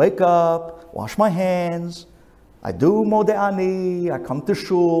 I wake up, wash my hands, I do modeh ani, I come to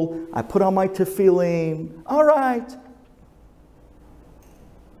shul, I put on my tefillin. All right.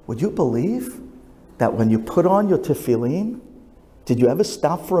 Would you believe that when you put on your tefillin, did you ever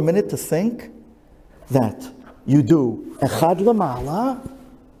stop for a minute to think that you do echad lemala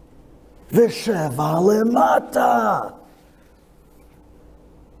v'sheva lemata?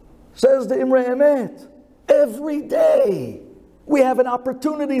 Says the Imre Emet, every day we have an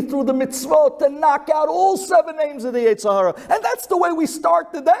opportunity through the mitzvot to knock out all 7 names of the Yetzer Hara. And that's the way we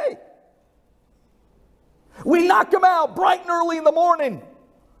start the day. We knock them out bright and early in the morning.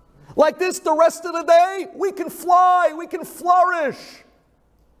 Like this, the rest of the day, we can fly, we can flourish.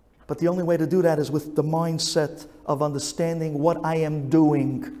 But the only way to do that is with the mindset of understanding what I am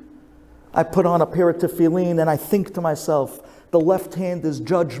doing. I put on a pair of tefillin and I think to myself, the left hand is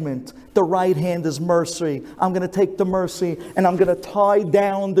judgment, the right hand is mercy. I'm going to take the mercy and I'm going to tie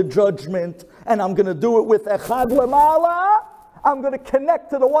down the judgment, and I'm going to do it with Echad Lemala. I'm going to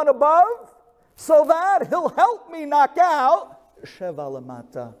connect to the one above so that he'll help me knock out Sheva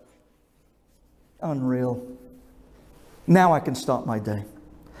Lamata. Unreal. Now I can start my day.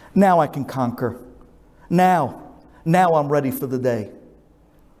 Now I can conquer. Now I'm ready for the day.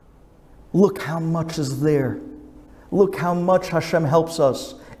 Look how much is there. Look how much Hashem helps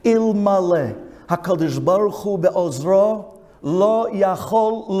us. Ilmale HaKadosh Baruch Hu be'ozro lo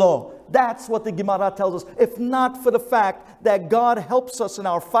yachol lo. That's what the Gemara tells us. If not for the fact that God helps us in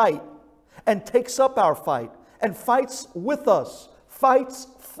our fight and takes up our fight and fights with us, fights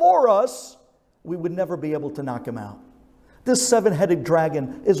for us, we would never be able to knock him out. This 7-headed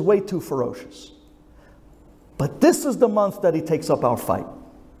dragon is way too ferocious. But this is the month that he takes up our fight.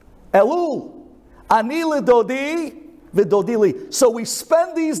 Elul. Ani ledodi v'dodili. So we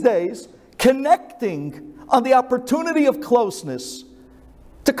spend these days connecting on the opportunity of closeness,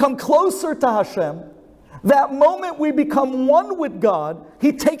 to come closer to Hashem. That moment we become one with God,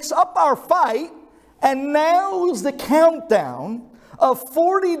 He takes up our fight, and now is the countdown of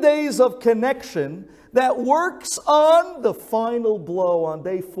 40 days of connection that works on the final blow. On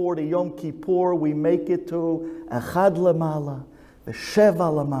day 40, Yom Kippur, we make it to Echad Lemala,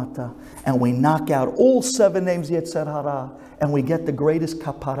 V'Sheva Lamata, and we knock out all 7 names Yetzer Hara, and we get the greatest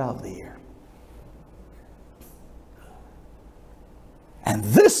kapara of the year. And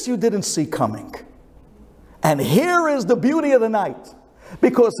this you didn't see coming. And here is the beauty of the night.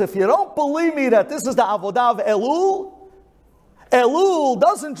 Because if you don't believe me that this is the Avodah of Elul, Elul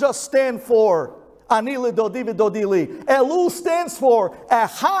doesn't just stand for Ani Lidodi V'Dodi. Elul stands for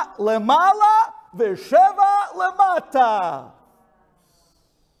Echad Lemala V'Sheva Lemata.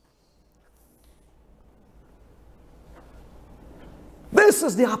 This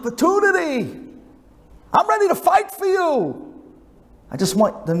is the opportunity. I'm ready to fight for you. I just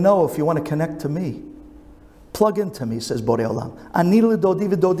want to know if you want to connect to me. Plug into me, says Borei Olam. Ani Lidodi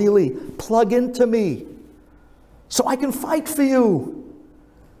V'Dodi Li. Plug into me, so I can fight for you.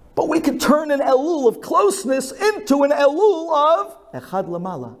 But we can turn an Elul of closeness into an Elul of Echad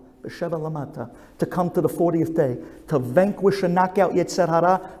Lamala, B'Sheva Lamata, to come to the 40th day, to vanquish and knock out Yetzer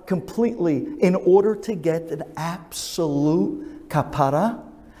Hara completely, in order to get an absolute kapara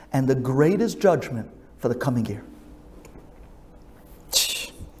and the greatest judgment for the coming year.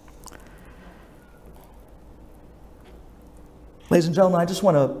 Ladies and gentlemen, I just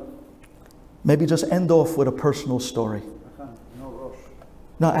want to maybe just end off with a personal story.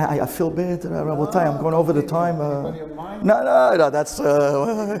 No, I feel bad. I'm going over the time. No, that's...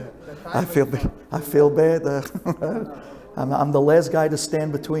 I feel bad. I'm the last guy to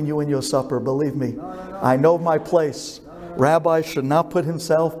stand between you and your supper, believe me. I know my place. Rabbi should not put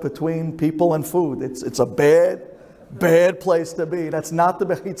himself between people and food. It's a bad place to be. That's not the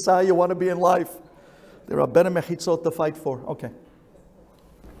mechitzah you want to be in life. There are better mechitzot to fight for. Okay.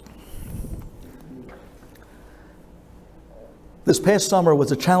 This past summer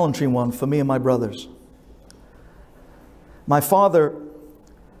was a challenging one for me and my brothers. My father,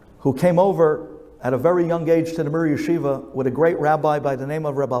 who came over at a very young age to the Mir Yeshiva with a great rabbi by the name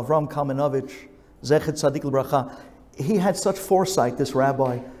of Rabbi Avram Kamenovich, Zechet Tzadik L'Bracha, he had such foresight, this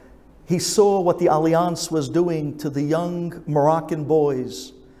rabbi. He saw what the Alliance was doing to the young Moroccan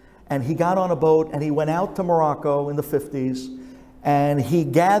boys. And he got on a boat and he went out to Morocco in the 50s, and he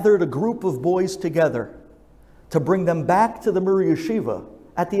gathered a group of boys together to bring them back to the Mir Yeshiva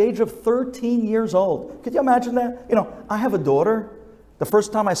at the age of 13 years old. Could you imagine that? You know, I have a daughter. The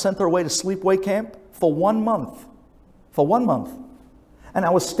first time I sent her away to sleepaway camp for 1 month. For 1 month. And I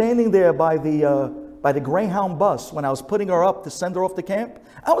was standing there by the Greyhound bus when I was putting her up to send her off to camp.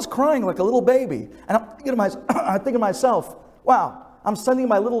 I was crying like a little baby. And I'm thinking to myself, wow, I'm sending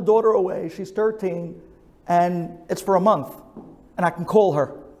my little daughter away. She's 13, and it's for a month, and I can call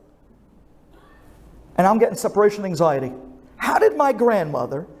her. And I'm getting separation anxiety. How did my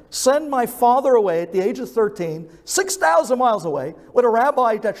grandmother send my father away at the age of 13, 6,000 miles away, with a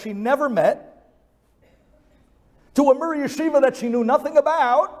rabbi that she never met, to a Mir Yeshiva that she knew nothing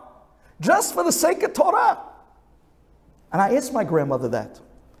about, just for the sake of Torah? And I asked my grandmother that.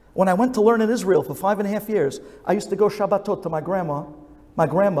 When I went to learn in Israel for 5.5 years, I used to go Shabbatot to my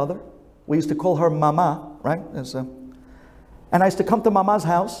grandmother. We used to call her Mama, right? And I used to come to Mama's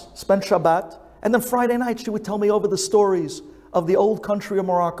house, spend Shabbat, and then Friday night she would tell me over the stories of the old country of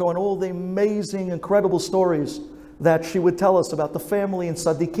Morocco and all the amazing, incredible stories that she would tell us about the family in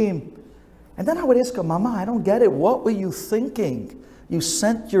Tzaddikim. And then I would ask her, Mama, I don't get it. What were you thinking? You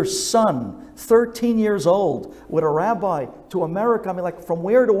sent your son, 13 years old, with a rabbi to America. I mean, like, from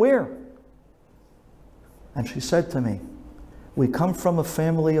where to where? And she said to me, we come from a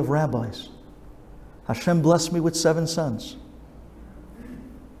family of rabbis. Hashem blessed me with 7 sons.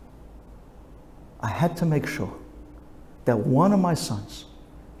 I had to make sure that one of my sons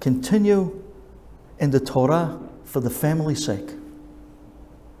continue in the Torah for the family's sake.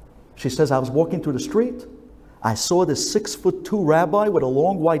 She says, I was walking through the street. I saw this 6'2" rabbi with a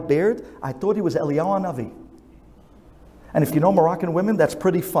long white beard. I thought he was Eliyahu Hanavi. And if you know Moroccan women, that's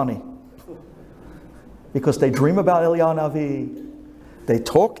pretty funny. Because they dream about Eliyahu Hanavi. They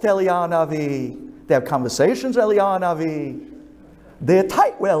talk to Eliyahu Hanavi. They have conversations with Eliyahu Hanavi. They're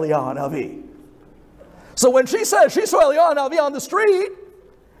tight with Eliyahu Hanavi. So when she says she saw Eliyahu Hanavi on the street,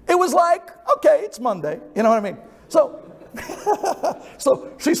 it was like, okay, it's Monday. You know what I mean? So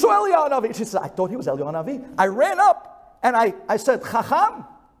she saw Eliyahu Hanavi. She said, I thought he was Eliyahu Hanavi. I ran up and I said, Chacham,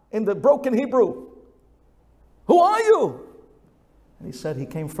 in the broken Hebrew, who are you? And he said he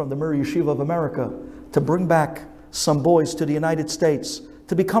came from the Mir Yeshiva of America to bring back some boys to the United States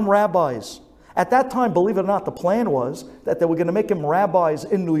to become rabbis. At that time, believe it or not, the plan was that they were going to make him rabbis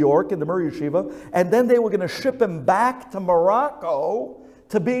in New York, in the Mir Yeshiva, and then they were going to ship him back to Morocco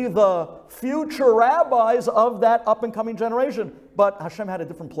to be the future rabbis of that up-and-coming generation. But Hashem had a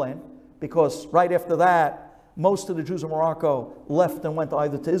different plan, because right after that, most of the Jews of Morocco left and went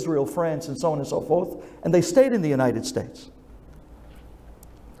either to Israel, France, and so on and so forth, and they stayed in the United States.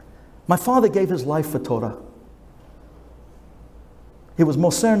 My father gave his life for Torah. He was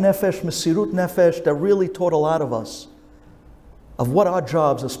Moser Nefesh, Mesirut Nefesh, that really taught a lot of us of what our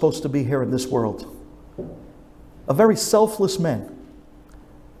jobs are supposed to be here in this world. A very selfless man.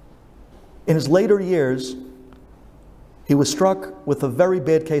 In his later years, he was struck with a very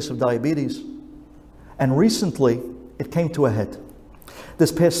bad case of diabetes, and recently it came to a head.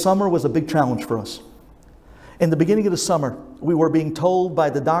 This past summer was a big challenge for us. In the beginning of the summer, we were being told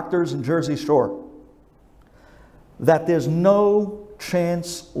by the doctors in Jersey Shore that there's no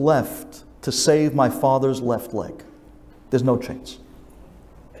chance left to save my father's left leg. There's no chance.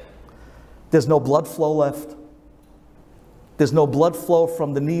 There's no blood flow left. There's no blood flow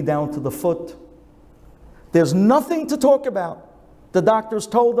from the knee down to the foot. There's nothing to talk about. The doctors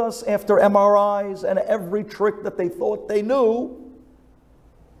told us after MRIs and every trick that they thought they knew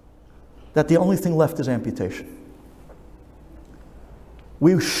that the only thing left is amputation.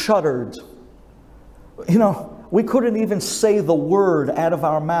 We shuddered. You know, we couldn't even say the word out of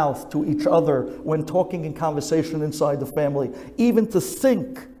our mouth to each other when talking in conversation inside the family, even to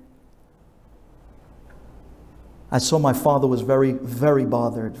think. I saw my father was very, very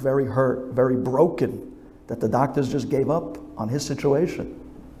bothered, very hurt, very broken, that the doctors just gave up on his situation.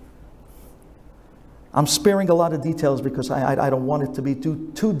 I'm sparing a lot of details because I don't want it to be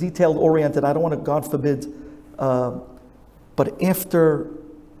too detailed oriented. I don't want to, God forbid. But after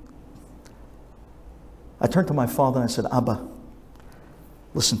I turned to my father and I said, Abba,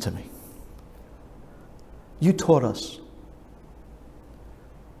 listen to me. You taught us.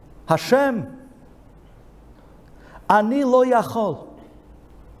 Hashem, Ani lo yachol.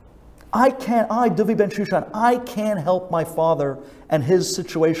 I, Duvi ben Shushan, I can't help my father and his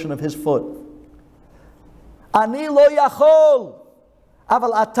situation of his foot. Ani lo yachol,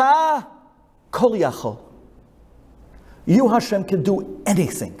 aval ata kol yachol. You, Hashem, can do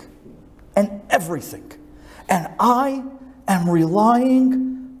anything and everything. And I am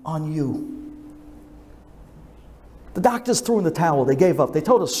relying on you. The doctors threw in the towel. They gave up. They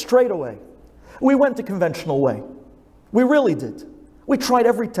told us straight away. We went the conventional way. We really did. We tried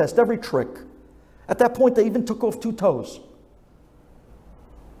every test, every trick. At that point, they even took off 2 toes.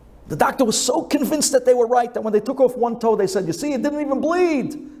 The doctor was so convinced that they were right that when they took off 1 toe, they said, you see, it didn't even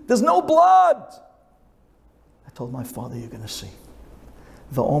bleed. There's no blood. I told my father, you're going to see.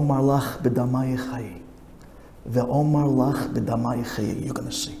 Ve'omar lach b'damai chayi. Ve'omar lach b'damai chayi. You're going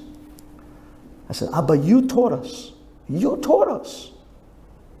to see. I said, Abba, you taught us. You taught us.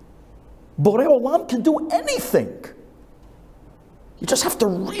 Borei Olam can do anything. You just have to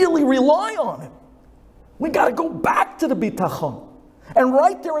really rely on him. We got to go back to the bitachon. And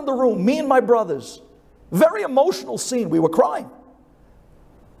right there in the room, me and my brothers, very emotional scene, we were crying.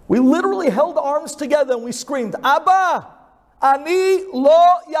 We literally held arms together and we screamed, Abba, ani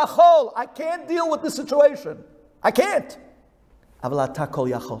lo yachol. I can't deal with this situation. I can't. Aval ata kol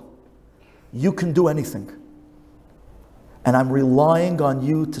yachol. You can do anything. And I'm relying on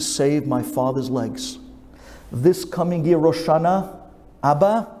you to save my father's legs. This coming year, Rosh Hashanah,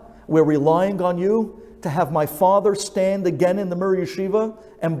 Abba, we're relying on you to have my father stand again in the Mir Yeshiva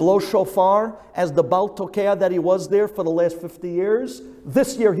and blow shofar as the Baal Tokea that he was there for the last 50 years.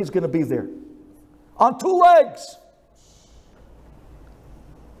 This year he's going to be there. On 2 legs.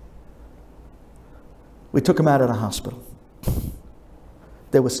 We took him out of the hospital.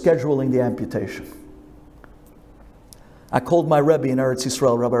 They were scheduling the amputation. I called my Rebbe in Eretz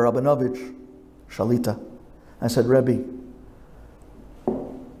Yisrael, Rabbi Rabinovich, Shalita. I said, Rebbe,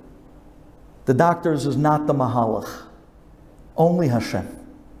 the doctors is not the Mahalach, only Hashem.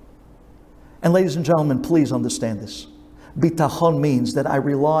 And ladies and gentlemen, please understand this. Bitachon means that I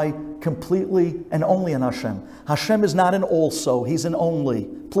rely completely and only on Hashem. Hashem is not an also, He's an only.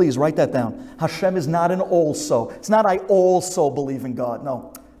 Please write that down. Hashem is not an also. It's not I also believe in God.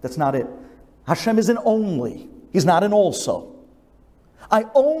 No, that's not it. Hashem is an only. He's not an also. I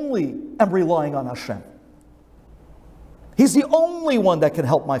only am relying on Hashem. He's the only one that can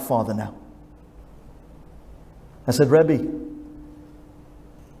help my father now. I said, Rebbe,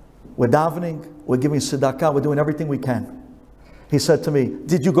 we're davening, we're giving tzedakah, we're doing everything we can. He said to me,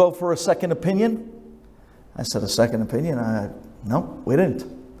 did you go for a second opinion? I said, a second opinion? No, we didn't.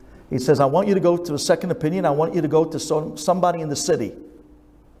 He says, I want you to go to a second opinion. I want you to go to somebody in the city.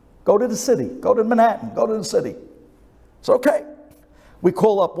 Go to the city. Go to Manhattan. Go to the city. It's okay. We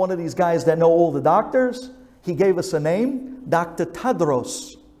call up one of these guys that know all the doctors. He gave us a name, Dr.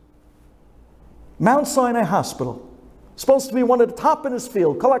 Tadros. Mount Sinai Hospital. Supposed to be one of the top in his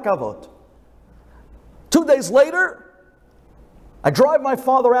field. Kol hakavod. 2 days later, I drive my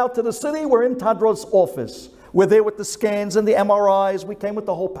father out to the city. We're in Tadros' office. We're there with the scans and the MRIs. We came with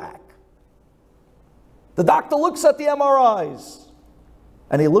the whole pack. The doctor looks at the MRIs.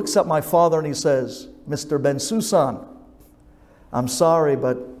 And he looks at my father and he says, Mr. Ben Susan, I'm sorry,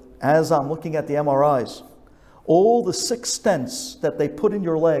 but as I'm looking at the MRIs, all the 6 stents that they put in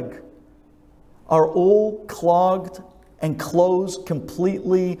your leg are all clogged and closed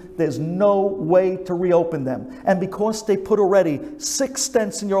completely. There's no way to reopen them. And because they put already 6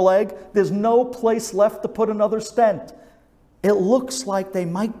 stents in your leg, there's no place left to put another stent. It looks like they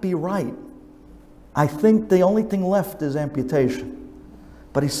might be right. I think the only thing left is amputation.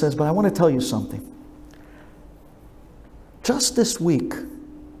 But he says, but I want to tell you something. Just this week,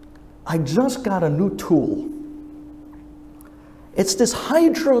 I just got a new tool. It's this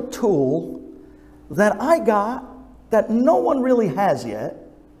hydro tool that I got that no one really has yet.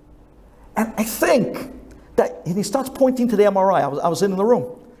 And I think that, and he starts pointing to the MRI. I was in the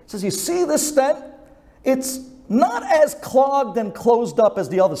room. He says, you see this stent? It's not as clogged and closed up as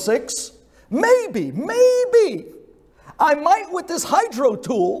the other 6. Maybe, I might with this hydro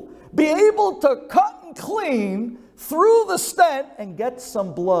tool be able to cut and clean through the stent and get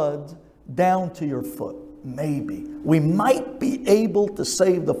some blood down to your foot. Maybe. We might be able to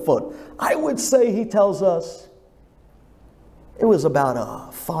save the foot. I would say, he tells us, it was about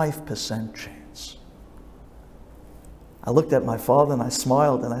a 5% chance. I looked at my father and I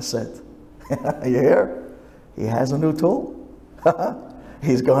smiled and I said, you hear? He has a new tool.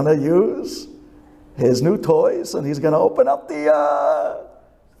 He's going to use his new toys and he's going to open up the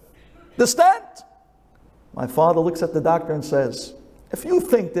stent. My father looks at the doctor and says, if you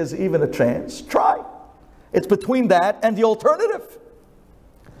think there's even a chance, try. It's between that and the alternative.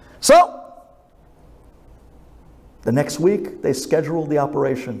 So, the next week, they scheduled the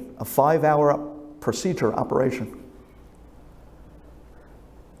operation, a 5-hour procedure operation.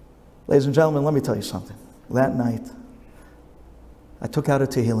 Ladies and gentlemen, let me tell you something. That night, I took out a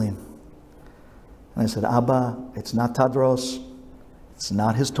Tehillim. And I said, Abba, it's not Tadros. It's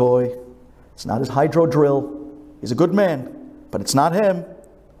not his toy. It's not his hydro drill. He's a good man, but it's not him.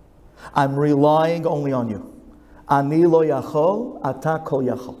 I'm relying only on you. Ani lo yachol, ata kol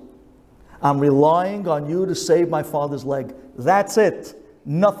yachol. I'm relying on you to save my father's leg. That's it.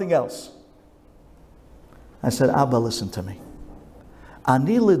 Nothing else. I said, Abba, listen to me.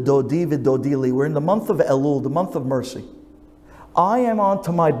 Ani lidodi v'dodili. We're in the month of Elul, the month of mercy. I am on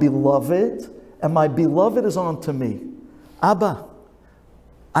to my beloved, and my beloved is on to me. Abba,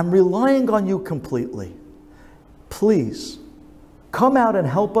 I'm relying on you completely. Please, come out and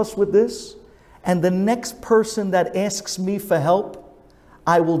help us with this. And the next person that asks me for help,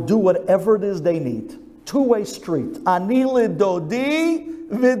 I will do whatever it is they need. Two-way street. Ani lidodi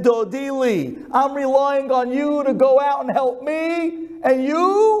v'dodili. I'm relying on you to go out and help me, and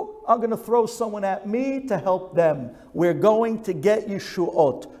you are going to throw someone at me to help them. We're going to get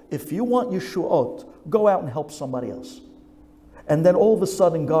Yeshuot. If you want Yeshuot, go out and help somebody else. And then all of a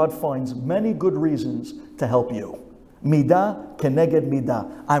sudden, God finds many good reasons to help you. Midah keneged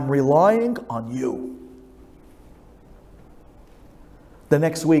midah. I'm relying on you. The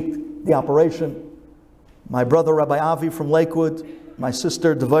next week, the operation. My brother Rabbi Avi from Lakewood, my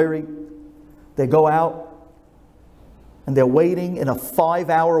sister Devori, they go out and they're waiting in a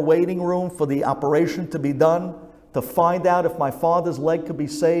 5-hour waiting room for the operation to be done to find out if my father's leg could be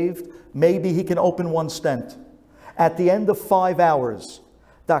saved. Maybe he can open one stent. At the end of 5 hours,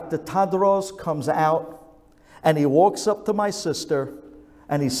 Dr. Tadros comes out and he walks up to my sister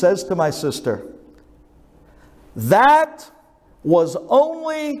and he says to my sister, that was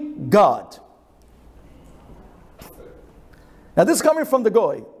only God. Now this is coming from the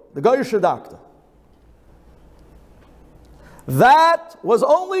Goyish doctor. That was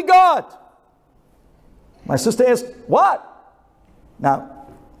only God. My sister asked, what? Now,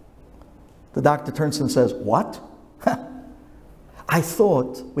 the doctor turns and says, what? I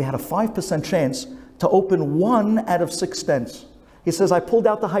thought we had a 5% chance to open 1 out of 6 stents. He says, I pulled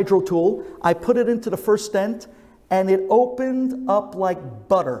out the hydro tool, I put it into the first stent, and it opened up like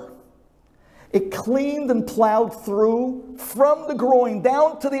butter. It cleaned and plowed through from the groin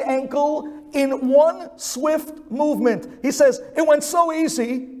down to the ankle in one swift movement. He says, it went so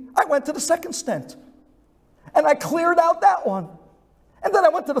easy, I went to the second stent. and I cleared out that one. And then I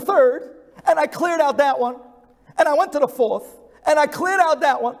went to the third, and I cleared out that one. And I went to the fourth, and I cleared out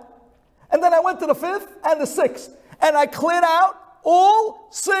that one. And then I went to the fifth and the sixth, and I cleared out all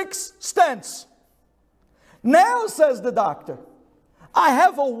 6 stents. Now, says the doctor, I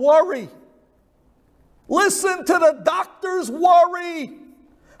have a worry. Listen to the doctor's worry.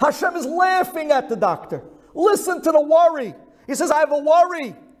 Hashem is laughing at the doctor. Listen to the worry. He says, I have a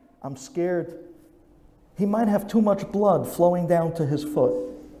worry. I'm scared. He might have too much blood flowing down to his foot.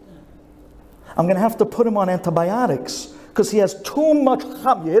 I'm going to have to put him on antibiotics because he has too much,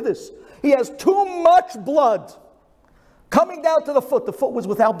 you hear this? He has too much blood coming down to the foot. The foot was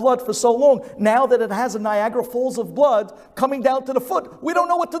without blood for so long. Now that it has a Niagara Falls of blood coming down to the foot, we don't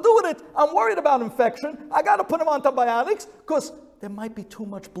know what to do with it. I'm worried about infection. I got to put him on antibiotics because there might be too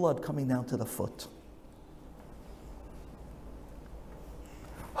much blood coming down to the foot.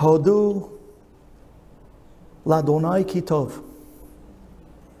 Hodu Ladonai ki tov,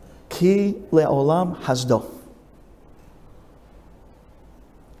 ki le'olam hasdo.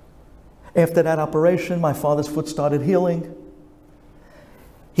 After that operation, my father's foot started healing.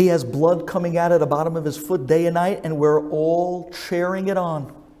 He has blood coming out of the bottom of his foot day and night, and we're all cheering it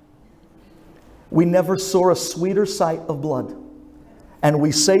on. We never saw a sweeter sight of blood. And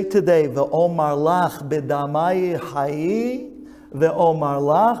we say today, Ve'omar lach bedamai chayi, Ve'omar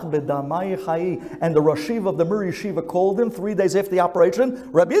lach bedamai chayi. And the Rosh Yeshiva of the Mir Yeshiva called him 3 days after the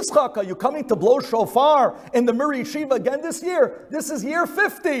operation. Rabbi Yitzchak, are you coming to blow shofar in the Mir Yeshiva again this year? This is year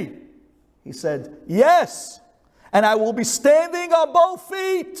 50. He said, yes, and I will be standing on both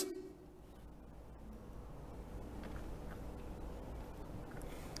feet.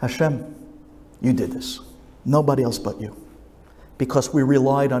 Hashem, you did this. Nobody else but you. Because we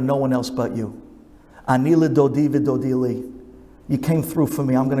relied on no one else but you. Ani lidodi v'dodi li. You came through for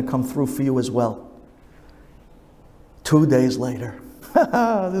me. I'm going to come through for you as well. 2 days later.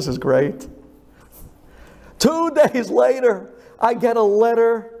 This is great. 2 days later, I get a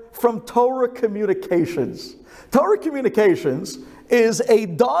letter from Torah Communications. Torah Communications is a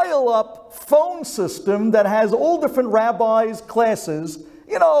dial-up phone system that has all different rabbis' classes.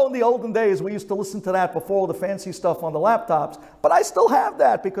 You know, in the olden days, we used to listen to that before all the fancy stuff on the laptops. But I still have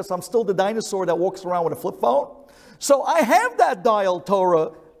that because I'm still the dinosaur that walks around with a flip phone. So I have that dial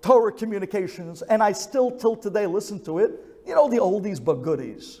Torah Communications, and I still till today listen to it. You know, the oldies but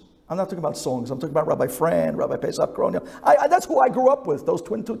goodies. I'm not talking about songs. I'm talking about Rabbi Fran, Rabbi Pesach Kronia. That's who I grew up with, those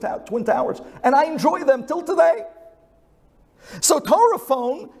twin towers. And I enjoy them till today. So Torah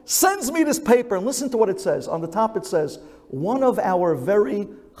Phone sends me this paper, and listen to what it says. On the top it says, one of our very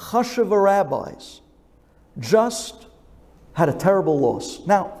chashuva rabbis just had a terrible loss.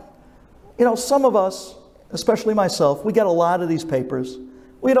 Now, you know, some of us, especially myself, we get a lot of these papers.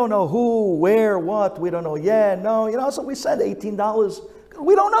 We don't know who, where, what. We don't know, yeah, no. You know, so we send $18.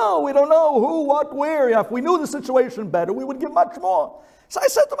 We don't know who, what, where. You know, if we knew the situation better, we would give much more. So I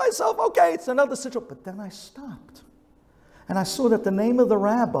said to myself, okay, it's another situation. But then I stopped. And I saw that the name of the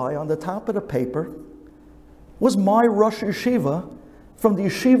rabbi on the top of the paper was my Rosh Yeshiva from the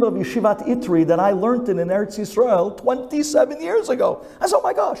yeshiva of Yeshivat Itri that I learned in Eretz Yisrael 27 years ago. I said, oh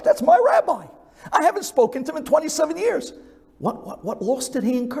my gosh, that's my rabbi. I haven't spoken to him in 27 years. What loss did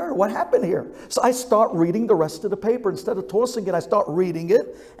he incur? What happened here? So I start reading the rest of the paper. Instead of tossing it, I start reading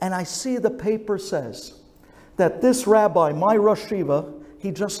it, and I see the paper says that this rabbi, my Rosh Yeshiva,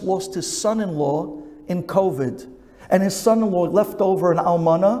 he just lost his son-in-law in COVID. And his son-in-law left over an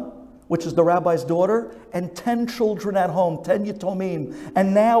almana, which is the rabbi's daughter, and 10 children at home, 10 yatomim.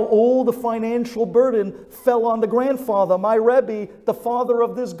 And now all the financial burden fell on the grandfather, my Rebbe, the father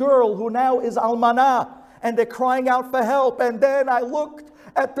of this girl, who now is almana. And they're crying out for help. And then I looked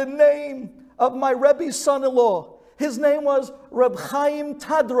at the name of my Rebbe's son-in-law. His name was Reb Chaim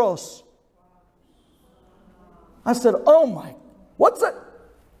Tadros. I said, oh my, what's that?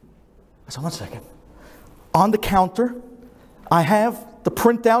 I said, 1 second. On the counter, I have the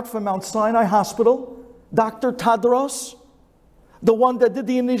printout from Mount Sinai Hospital, Dr. Tadros, the one that did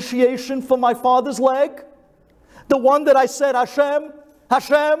the initiation for my father's leg, the one that I said,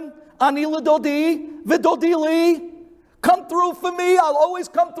 Hashem, Ani l'dodi v'dodi li, come through for me, I'll always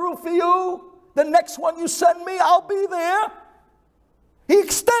come through for you. The next one you send me, I'll be there. He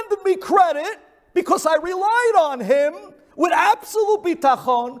extended me credit because I relied on him with absolute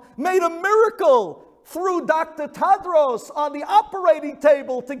bitachon, made a miracle through Dr. Tadros on the operating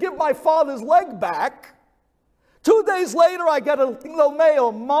table to give my father's leg back. 2 days later, I get a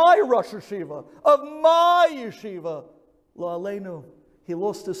mail, my Rosh Yeshiva, of my yeshiva, Lo Aleinu. He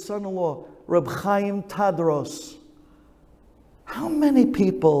lost his son-in-law, Reb Chaim Tadros. How many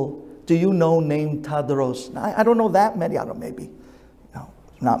people do you know name Tadros? I don't know that many. I don't know, maybe,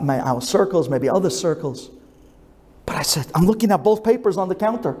 not our circles, maybe other circles. But I said, I'm looking at both papers on the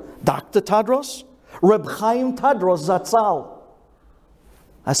counter. Dr. Tadros, Reb Chaim Tadros Zatzal.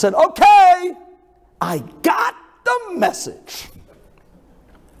 I said, okay, I got the message.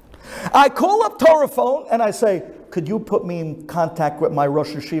 I call up Torah phone and I say, could you put me in contact with my Rosh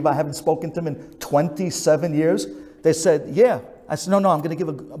Yeshiva? I haven't spoken to him in 27 years. They said, yeah. I said, no, I'm going to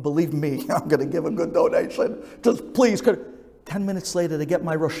give believe me, I'm going to give a good donation. Just please. 10 minutes later, they get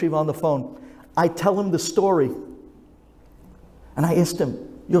my Rosh Yeshiva on the phone. I tell him the story. And I asked him,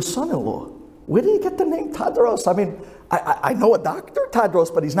 your son-in-law, where did he get the name Tadros? I mean, I know a doctor,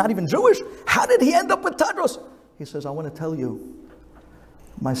 Tadros, but he's not even Jewish. How did he end up with Tadros? He says, I want to tell you,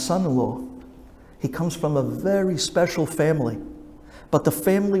 my son-in-law, he comes from a very special family, but the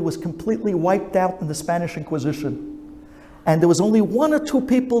family was completely wiped out in the Spanish Inquisition. And there was only 1 or 2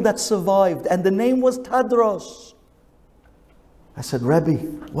 people that survived, and the name was Tadros. I said, Rebbe,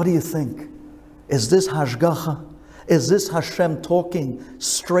 what do you think? Is this Hashgacha? Is this Hashem talking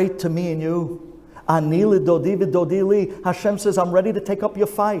straight to me and you? Ani lidodi v'dodi li. Hashem says, I'm ready to take up your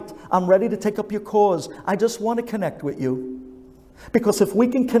fight. I'm ready to take up your cause. I just want to connect with you. Because if we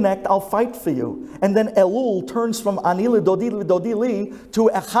can connect, I'll fight for you. And then Elul turns from Ani lidodi v'dodi li to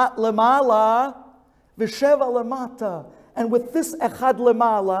Echad lemala v'sheva lemata. And with this Echad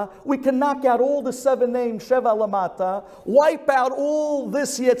lemala, we can knock out all the 7 names, Sheva lemata, wipe out all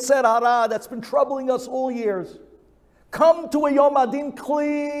this Yetzer Hara that's been troubling us all years. Come to a Yom Adin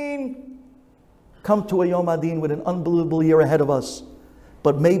clean. Come to a Yom Adin with an unbelievable year ahead of us.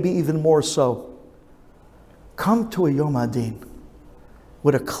 But maybe even more so. Come to a Yom Adin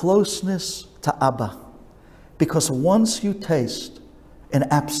with a closeness to Abba. Because once you taste an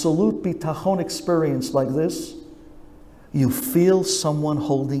absolute bitachon experience like this, you feel someone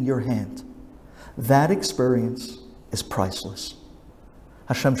holding your hand. That experience is priceless.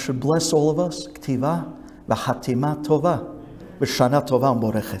 Hashem should bless all of us. K'tiva v'chatima tova v'shana tova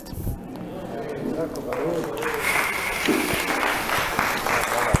u'morechet.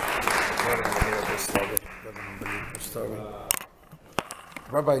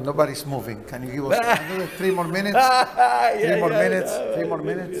 Rabbi, nobody's moving. Can you give us another 3 more minutes? 3 more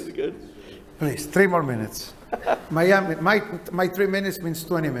minutes? Good. Please, 3 more minutes. My 3 minutes means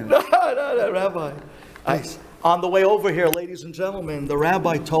 20 minutes. No, Rabbi. On the way over here, ladies and gentlemen, the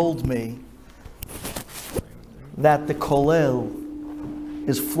rabbi told me that the kollel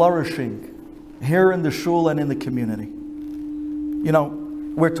is flourishing here in the shul and in the community. You know,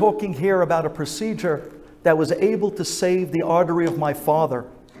 we're talking here about a procedure that was able to save the artery of my father.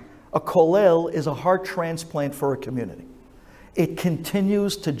 A kollel is a heart transplant for a community. It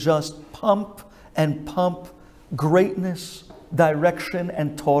continues to just pump and pump greatness, direction,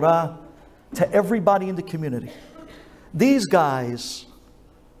 and Torah to everybody in the community. These guys,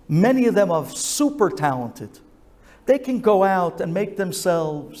 many of them are super talented. They can go out and make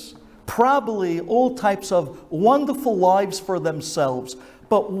themselves probably all types of wonderful lives for themselves.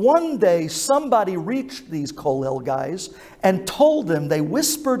 But one day somebody reached these kollel guys and told them, they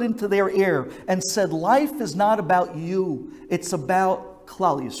whispered into their ear and said, life is not about you, it's about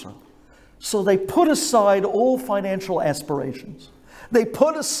Klal Yisrael. So they put aside all financial aspirations. They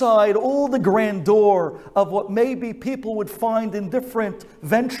put aside all the grandeur of what maybe people would find in different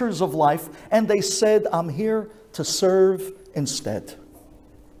ventures of life, and they said, I'm here to serve instead.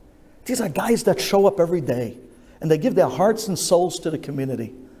 These are guys that show up every day, and they give their hearts and souls to the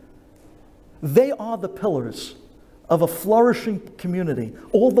community. They are the pillars of a flourishing community.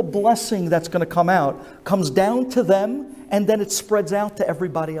 All the blessing that's going to come out comes down to them, and then it spreads out to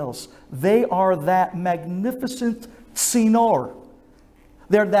everybody else. They are that magnificent tzinor.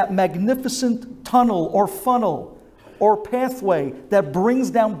 They're that magnificent tunnel or funnel or pathway that brings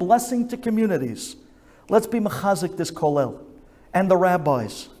down blessing to communities. Let's be mechazik this kollel and the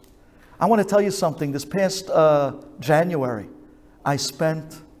rabbis. I want to tell you something. This past January, I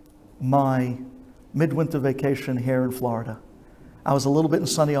spent my midwinter vacation here in Florida. I was a little bit in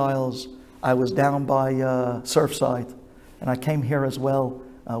Sunny Isles. I was down by Surfside, and I came here as well.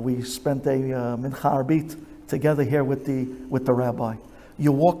 We spent a mincha arbit together here with the rabbi.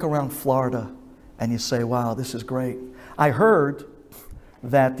 You walk around Florida, and you say, "Wow, this is great." I heard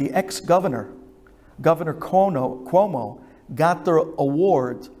that the ex-governor, Governor Cuomo, got the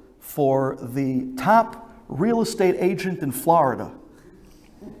award for the top real estate agent in Florida.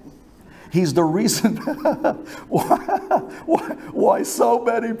 He's the reason why so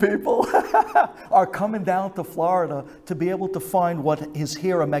many people are coming down to Florida to be able to find what is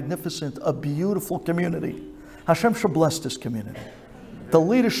here, a magnificent, a beautiful community. Hashem should bless this community. The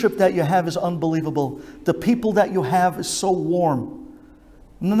leadership that you have is unbelievable. The people that you have is so warm.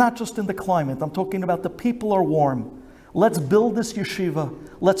 Not just in the climate, I'm talking about the people are warm. Let's build this yeshiva.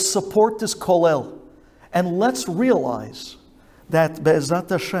 Let's support this kollel. And let's realize that Be'ezat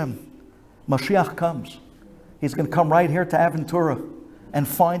Hashem, Mashiach comes. He's going to come right here to Aventura and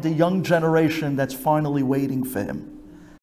find a young generation that's finally waiting for him.